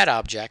on that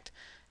object,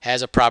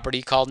 has a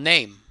property called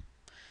name.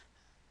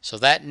 So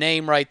that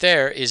name right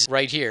there is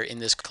right here in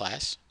this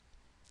class.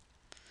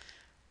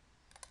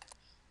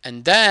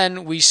 And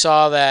then we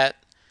saw that,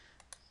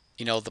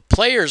 the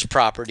players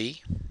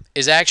property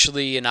is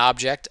actually an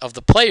object of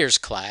the players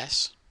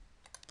class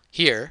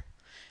here,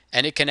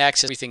 and it can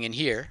access everything in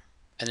here.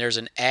 And there's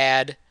an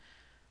add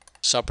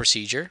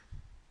subprocedure.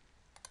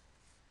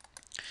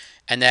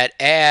 And that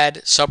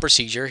add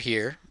subprocedure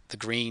here, the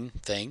green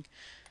thing,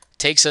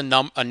 takes a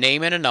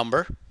name and a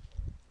number,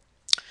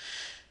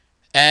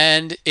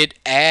 and it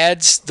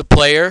adds the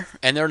player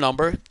and their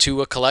number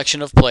to a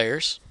collection of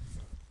players.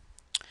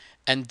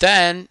 And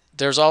then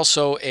there's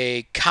also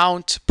a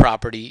count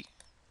property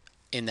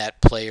in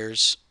that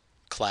players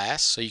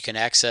class, so you can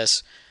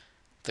access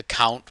the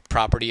count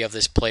property of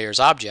this player's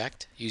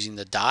object using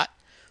the dot.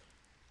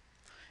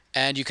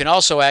 And you can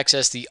also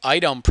access the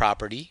item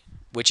property,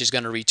 which is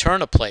going to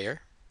return a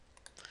player.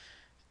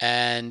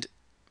 And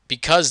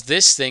because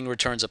this thing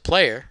returns a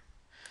player,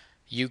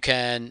 you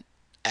can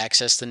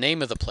access the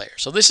name of the player.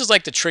 So this is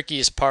like the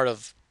trickiest part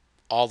of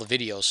all the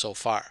videos so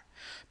far,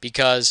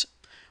 because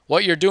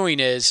what you're doing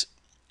is,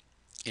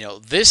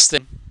 this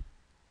thing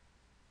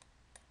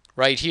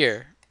right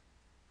here,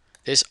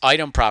 this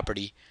item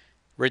property,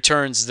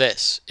 returns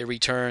this. It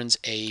returns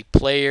a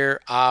player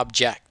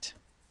object.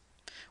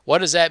 What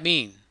does that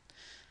mean?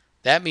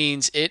 That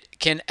means it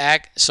can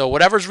act, so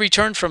whatever's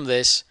returned from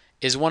this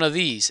is one of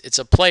these. It's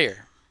a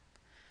player.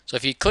 So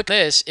if you click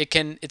this,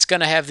 it's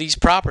going to have these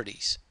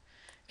properties.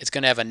 It's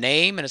going to have a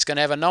name and it's going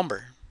to have a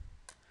number.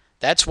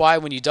 That's why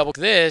when you double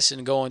click this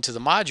and go into the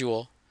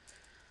module,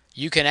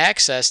 you can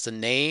access the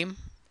name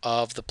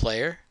of the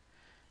player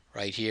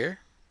right here,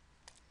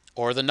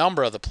 or the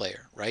number of the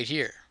player right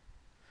here.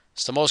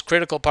 It's the most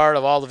critical part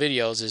of all the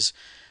videos is,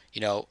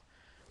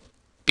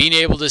 being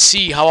able to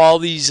see how all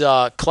these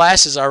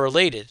classes are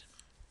related.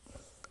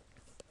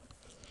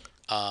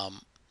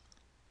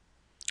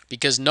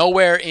 Because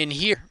nowhere in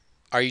here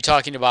are you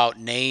talking about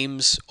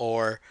names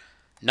or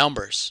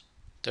numbers.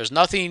 There's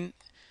nothing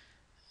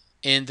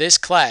in this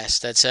class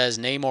that says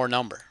name or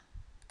number.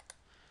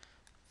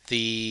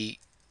 The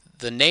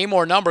name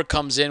or number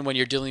comes in when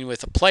you're dealing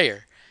with a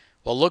player.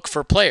 Well, look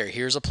for player.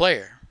 Here's a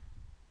player.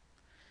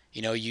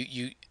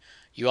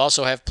 You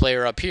also have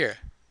player up here.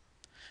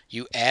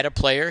 You add a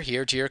player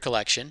here to your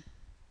collection,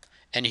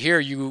 and here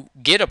you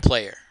get a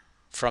player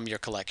from your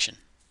collection.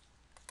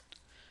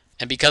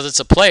 And because it's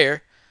a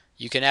player,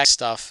 you can add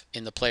stuff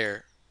in the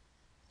player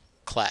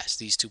class,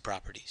 these two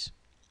properties.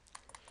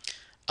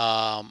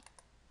 One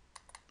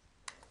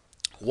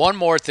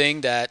more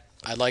thing that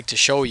I'd like to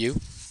show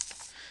you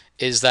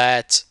is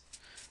that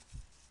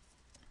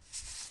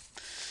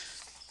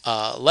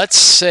let's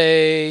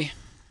say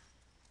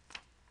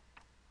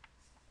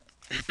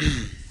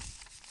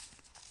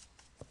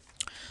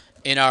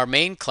in our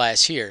main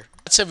class here,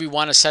 let's say we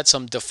want to set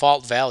some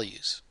default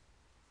values.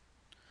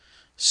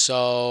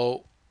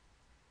 So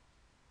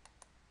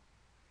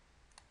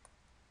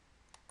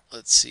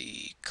let's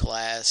see,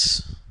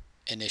 class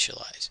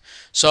initialize.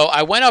 So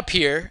I went up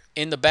here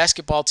in the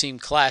basketball team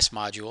class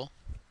module,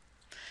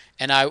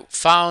 and I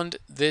found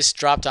this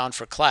drop down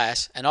for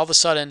class, and all of a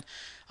sudden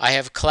I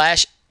have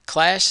class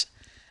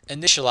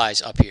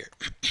initialize up here.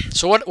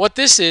 So what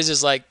this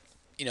is like,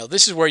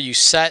 this is where you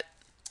set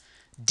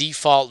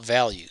default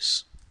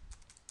values.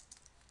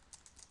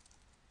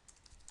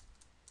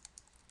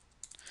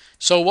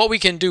 So what we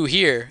can do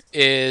here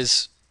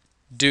is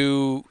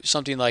do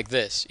something like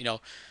this.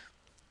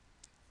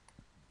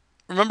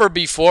 Remember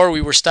before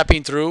we were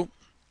stepping through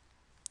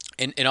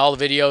in all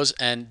the videos,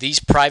 and these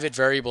private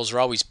variables are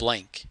always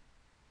blank.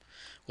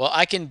 Well,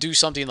 I can do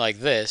something like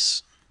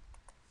this.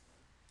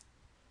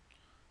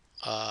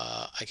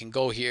 I can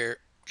go here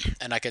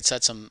and I could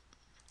set some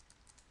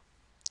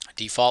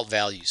default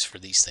values for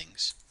these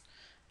things.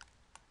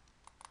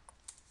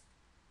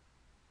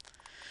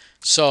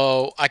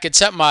 So I could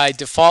set my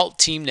default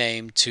team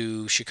name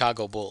to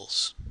Chicago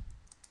Bulls.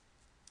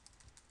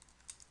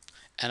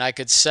 And I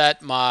could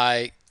set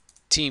my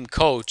team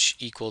coach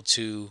equal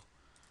to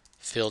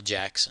Phil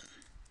Jackson.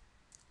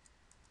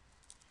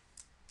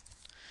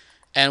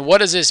 And what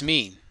does this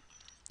mean?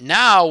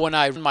 Now when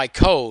I run my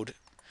code,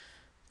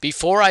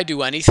 before I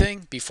do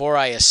anything, before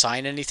I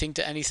assign anything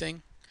to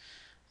anything,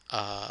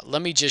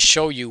 let me just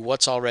show you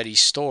what's already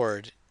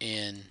stored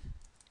in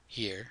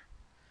here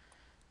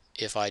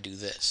if I do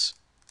this.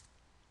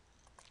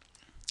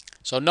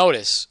 So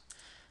notice,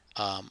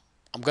 I'm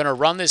going to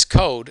run this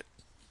code,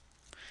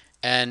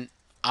 and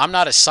I'm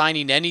not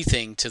assigning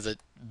anything to the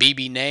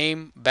BB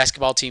name,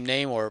 basketball team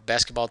name, or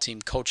basketball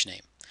team coach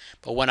name.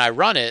 But when I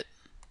run it,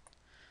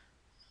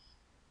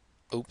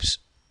 oops,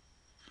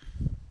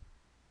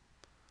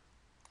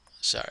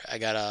 sorry, I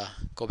gotta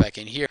go back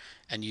in here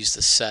and use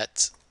the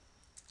set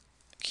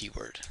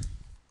keyword,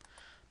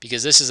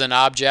 because this is an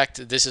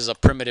object, this is a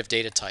primitive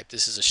data type,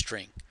 this is a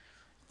string.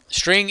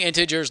 String,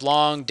 integers,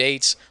 long,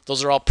 dates,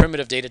 those are all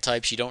primitive data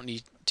types. You don't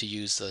need to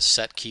use the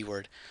set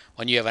keyword.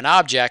 When you have an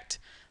object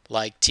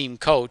like team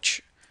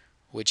coach,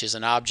 which is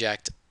an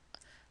object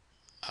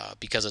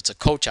because it's a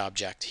coach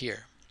object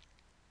here,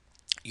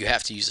 you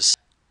have to use a set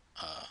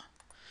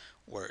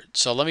word.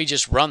 So let me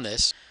just run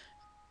this.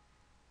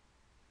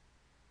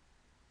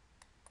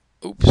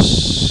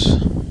 Oops.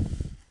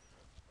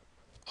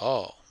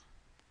 Oh,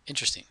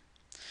 interesting.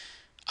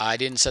 I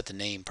didn't set the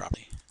name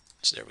properly.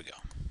 So there we go.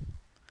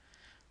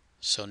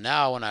 So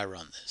now when I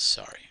run this,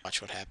 sorry,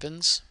 watch what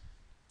happens.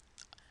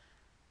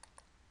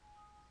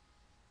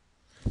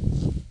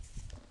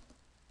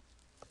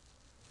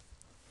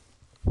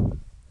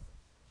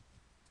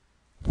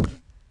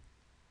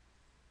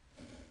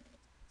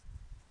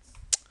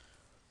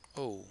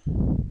 Oh.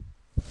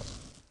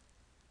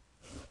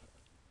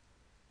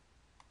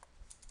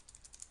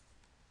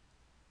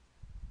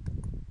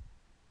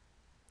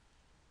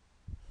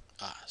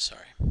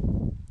 Sorry.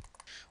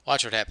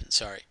 Watch what happens.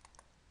 Sorry.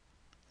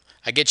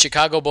 I get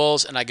Chicago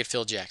Bulls and I get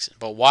Phil Jackson.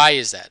 But why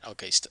is that?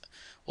 Okay,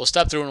 we'll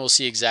step through and we'll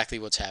see exactly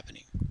what's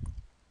happening.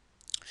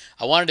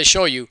 I wanted to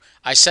show you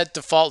I set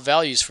default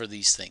values for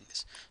these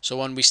things. So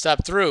when we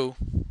step through,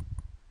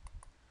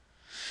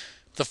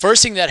 the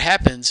first thing that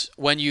happens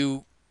when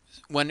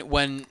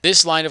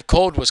this line of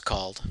code was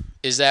called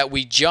is that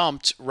we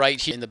jumped right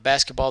here in the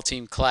basketball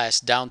team class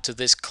down to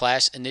this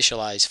class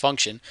initialize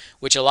function,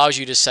 which allows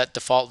you to set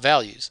default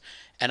values.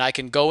 And I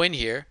can go in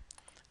here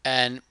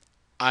and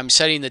I'm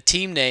setting the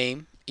team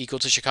name equal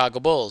to Chicago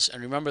Bulls.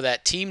 And remember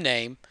that team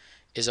name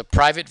is a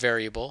private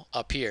variable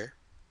up here.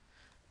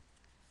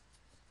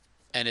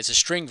 And it's a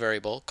string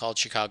variable called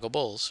Chicago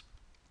Bulls.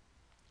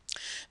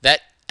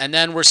 And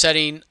then we're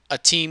setting a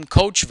team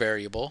coach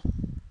variable.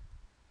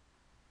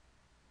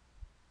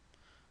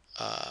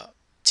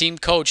 Team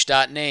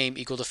coach.name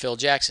equal to Phil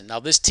Jackson. Now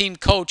this team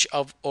coach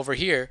over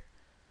here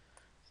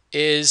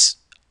is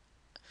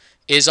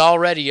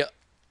already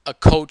a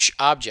coach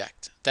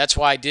object. That's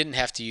why I didn't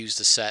have to use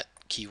the set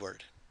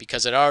keyword,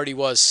 because it already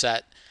was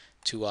set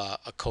to a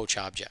coach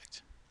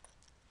object.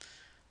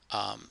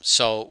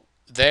 So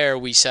there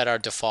we set our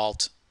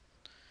default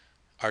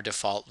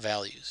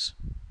values.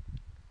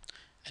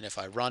 And if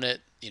I run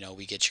it,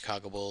 we get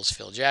Chicago Bulls,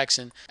 Phil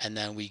Jackson, and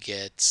then we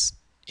get,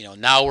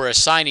 now we're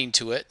assigning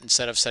to it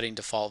instead of setting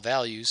default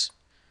values.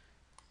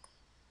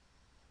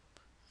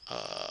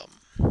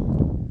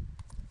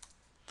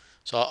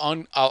 So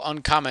I'll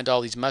uncomment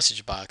all these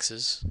message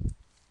boxes.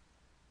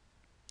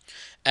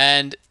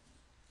 And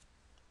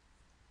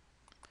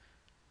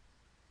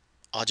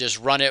I'll just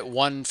run it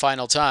one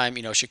final time.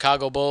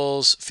 Chicago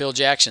Bulls, Phil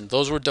Jackson.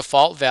 Those were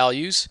default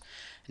values.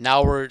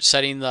 Now we're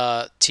setting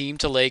the team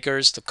to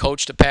Lakers, the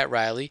coach to Pat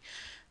Riley.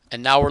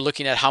 And now we're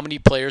looking at how many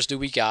players do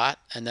we got.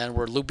 And then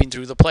we're looping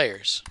through the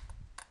players.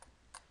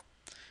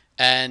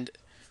 And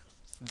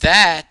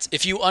that,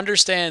 if you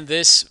understand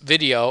this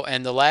video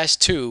and the last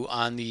two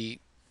on the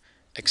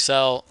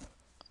Excel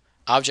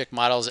object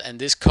models and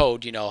this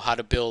code, how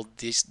to build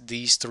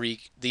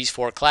these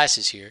four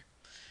classes here,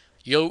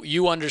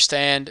 you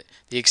understand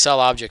the Excel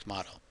object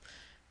model.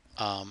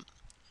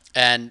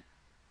 And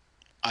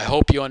I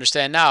hope you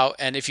understand now.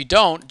 And if you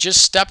don't,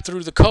 just step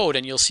through the code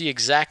and you'll see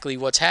exactly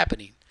what's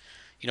happening.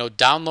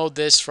 Download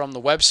this from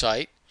the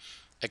website,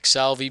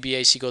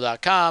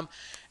 excelvbasequel.com,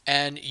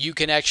 and you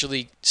can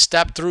actually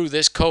step through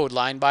this code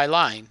line by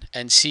line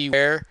and see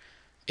where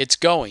it's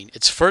going.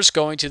 It's first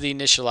going to the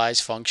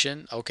initialize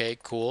function. Okay,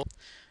 cool.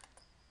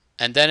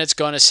 And then it's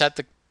going to set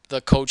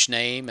the coach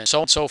name and so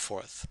on and so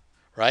forth,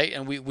 right?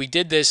 And we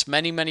did this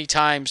many, many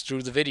times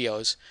through the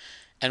videos,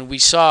 and we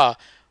saw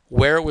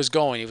where it was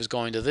going. It was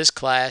going to this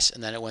class,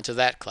 and then it went to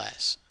that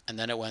class. And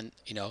then it went,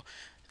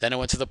 then it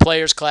went to the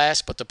players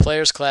class, but the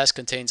players class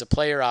contains a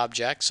player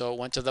object, so it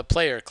went to the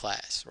player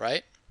class,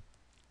 right?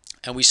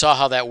 And we saw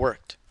how that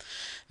worked.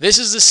 This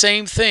is the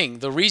same thing.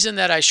 The reason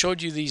that I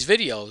showed you these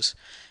videos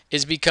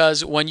is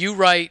because when you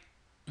write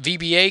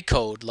VBA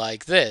code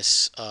like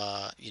this,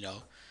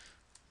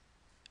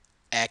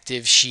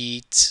 active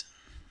sheet,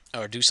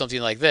 or do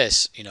something like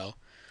this,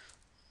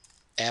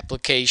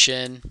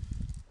 application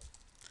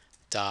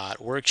dot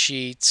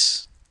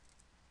worksheets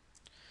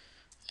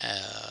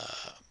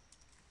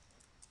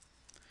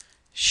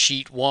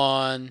sheet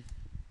 1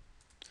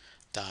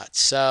 dot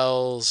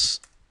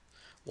cells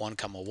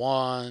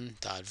 1,1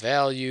 dot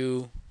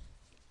value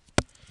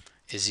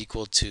is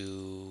equal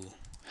to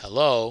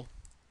hello.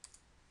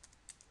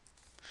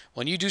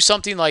 When you do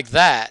something like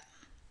that,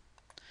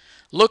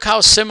 look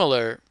how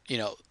similar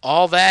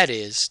all that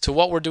is to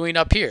what we're doing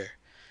up here.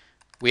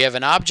 We have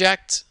an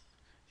object,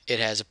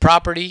 it has a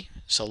property.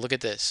 So look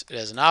at this. It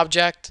has an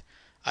object.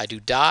 I do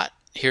dot.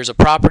 Here's a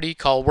property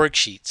called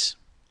worksheets.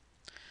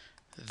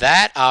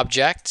 That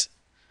object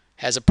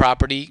has a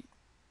property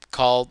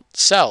called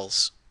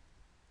cells,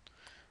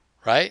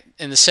 right?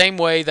 In the same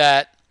way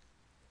that,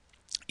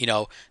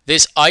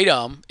 this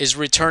item is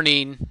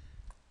returning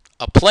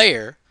a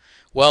player,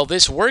 well,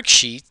 this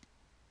worksheets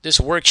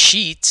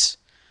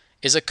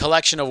is a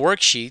collection of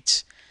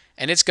worksheets,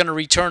 and it's going to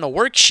return a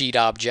worksheet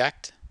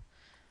object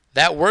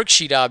that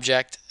worksheet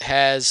object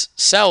has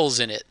cells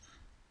in it,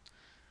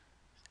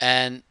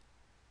 and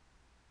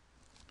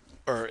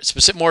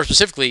more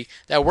specifically,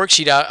 that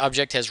worksheet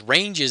object has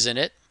ranges in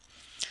it,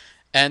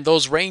 and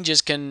those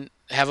ranges can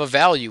have a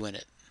value in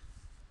it,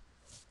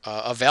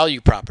 a value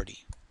property,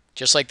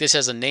 just like this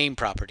has a name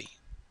property.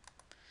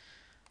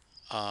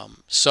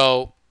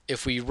 So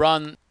if we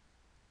run,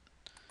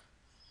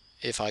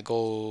 if I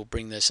go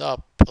bring this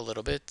up a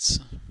little bit,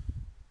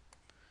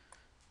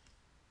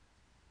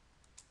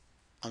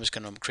 I'm just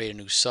going to create a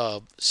new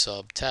sub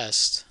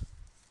test.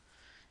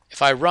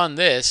 If I run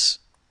this,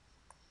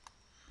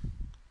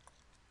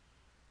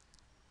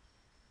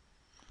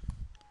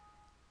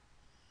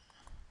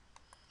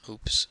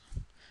 oops,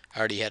 I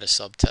already had a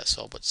sub test,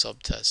 so I'll put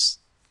sub test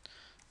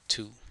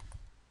 2.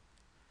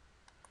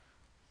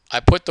 I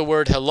put the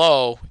word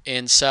hello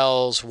in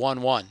cells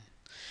 1, 1.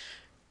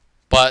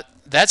 But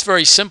that's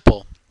very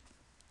simple.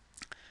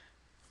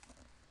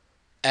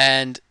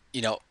 And,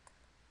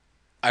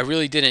 I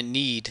really didn't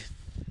need,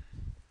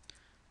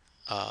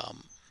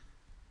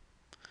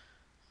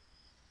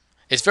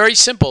 it's very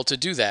simple to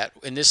do that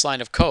in this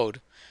line of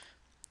code.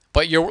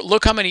 But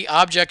look how many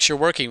objects you're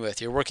working with.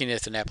 You're working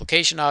with an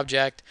application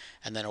object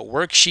and then a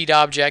worksheet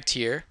object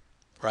here,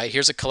 right?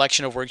 Here's a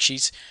collection of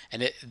worksheets,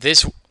 and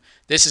this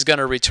is going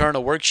to return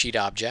a worksheet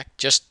object,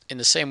 just in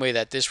the same way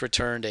that this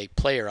returned a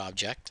player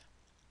object.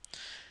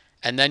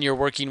 And then you're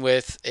working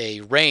with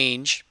a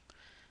range,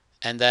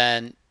 and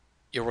then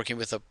you're working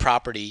with a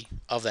property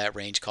of that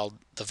range called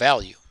the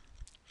value.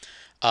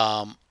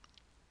 I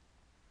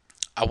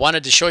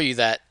wanted to show you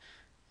that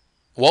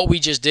what we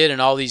just did in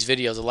all these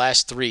videos, the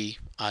last 3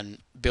 on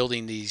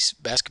building these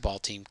basketball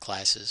team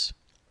classes,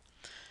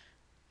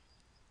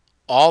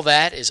 all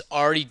that is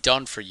already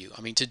done for you.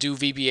 I mean, to do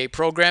VBA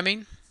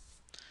programming,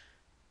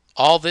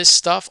 all this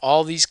stuff,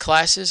 all these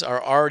classes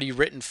are already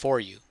written for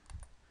you.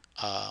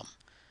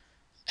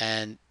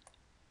 And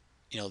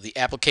the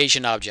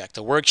application object,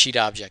 the worksheet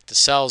object, the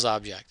cells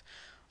object,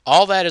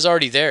 all that is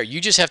already there.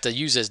 You just have to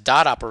use this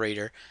dot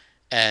operator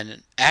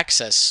and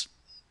access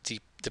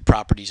the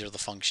properties or the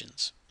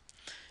functions.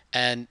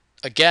 And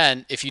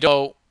again, if you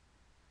don't,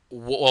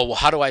 well,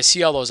 how do I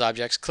see all those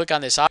objects? Click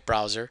on this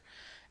browser,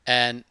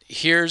 and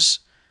here's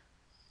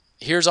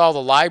all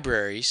the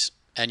libraries,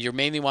 and you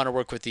mainly want to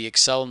work with the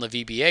Excel and the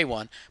VBA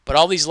one, but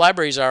all these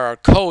libraries are our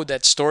code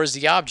that stores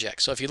the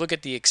object. So if you look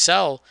at the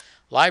Excel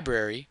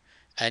library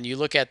and you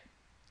look at,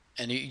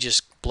 and you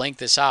just blank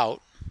this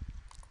out,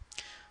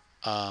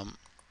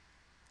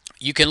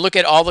 you can look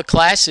at all the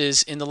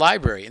classes in the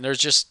library, and there's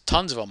just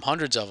tons of them,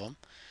 hundreds of them.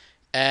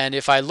 And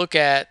if I look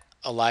at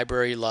a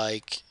library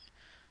like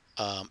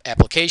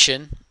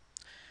application,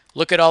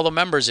 look at all the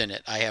members in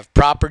it. I have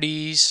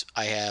properties,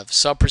 I have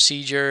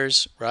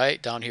sub-procedures,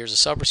 right? Down here's a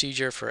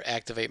sub-procedure for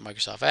activate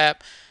Microsoft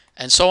app,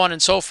 and so on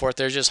and so forth.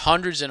 There's just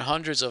hundreds and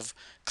hundreds of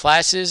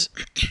classes,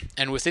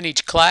 and within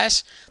each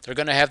class, they're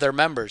going to have their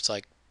members,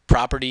 like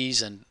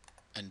properties and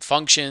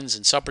functions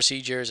and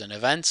sub-procedures and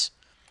events.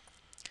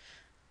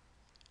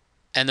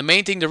 And the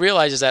main thing to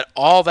realize is that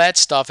all that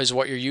stuff is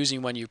what you're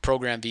using when you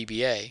program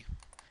VBA,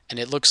 and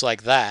it looks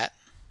like that.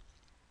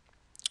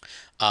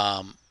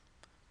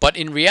 But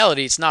in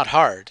reality, it's not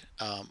hard.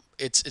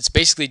 It's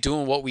basically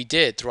doing what we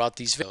did throughout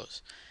these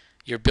videos.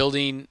 You're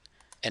building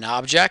an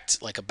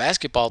object like a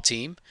basketball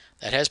team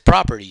that has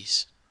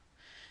properties.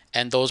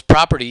 And those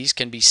properties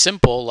can be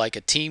simple, like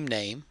a team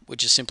name,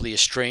 which is simply a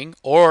string,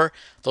 or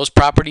those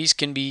properties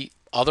can be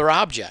other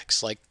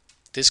objects, like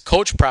this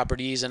coach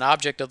property is an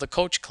object of the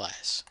coach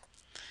class.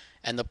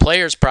 And the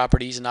player's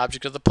property is an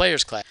object of the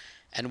player's class.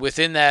 And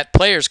within that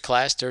player's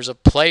class, there's a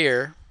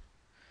player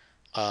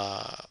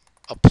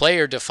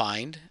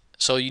defined,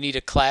 so you need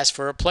a class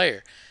for a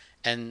player,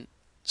 and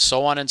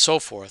so on and so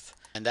forth.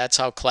 And that's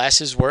how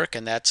classes work,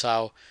 and that's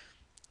how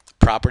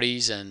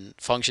properties and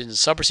functions and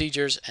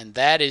sub-procedures, and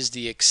that is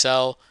the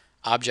Excel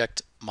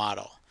object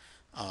model.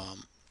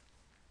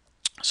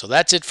 So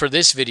that's it for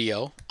this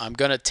video. I'm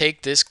going to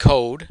take this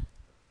code,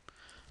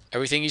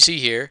 everything you see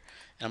here,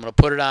 and I'm going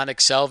to put it on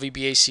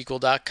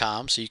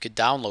excelvbasequel.com so you could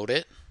download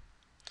it.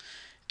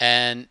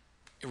 And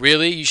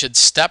really, you should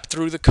step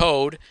through the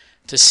code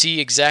to see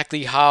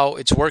exactly how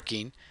it's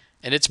working,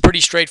 and it's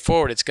pretty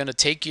straightforward. It's going to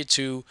take you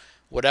to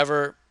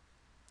whatever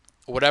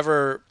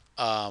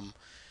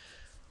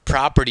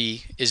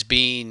property is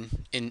being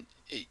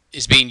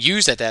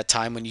used at that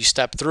time when you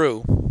step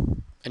through,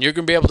 and you're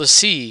going to be able to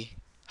see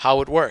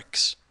how it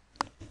works.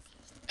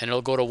 And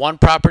it'll go to one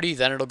property,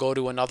 then it'll go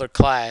to another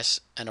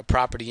class and a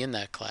property in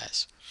that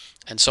class,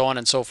 and so on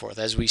and so forth,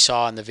 as we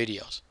saw in the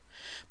videos.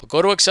 But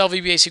go to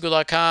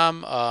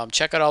excelvbasequel.com,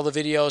 check out all the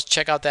videos,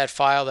 check out that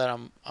file that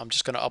I'm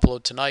just going to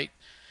upload tonight,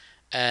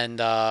 and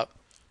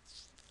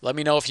let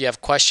me know if you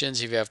have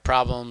questions, if you have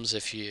problems,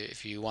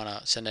 if you want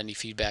to send any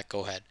feedback,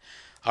 go ahead.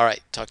 All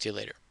right, talk to you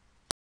later.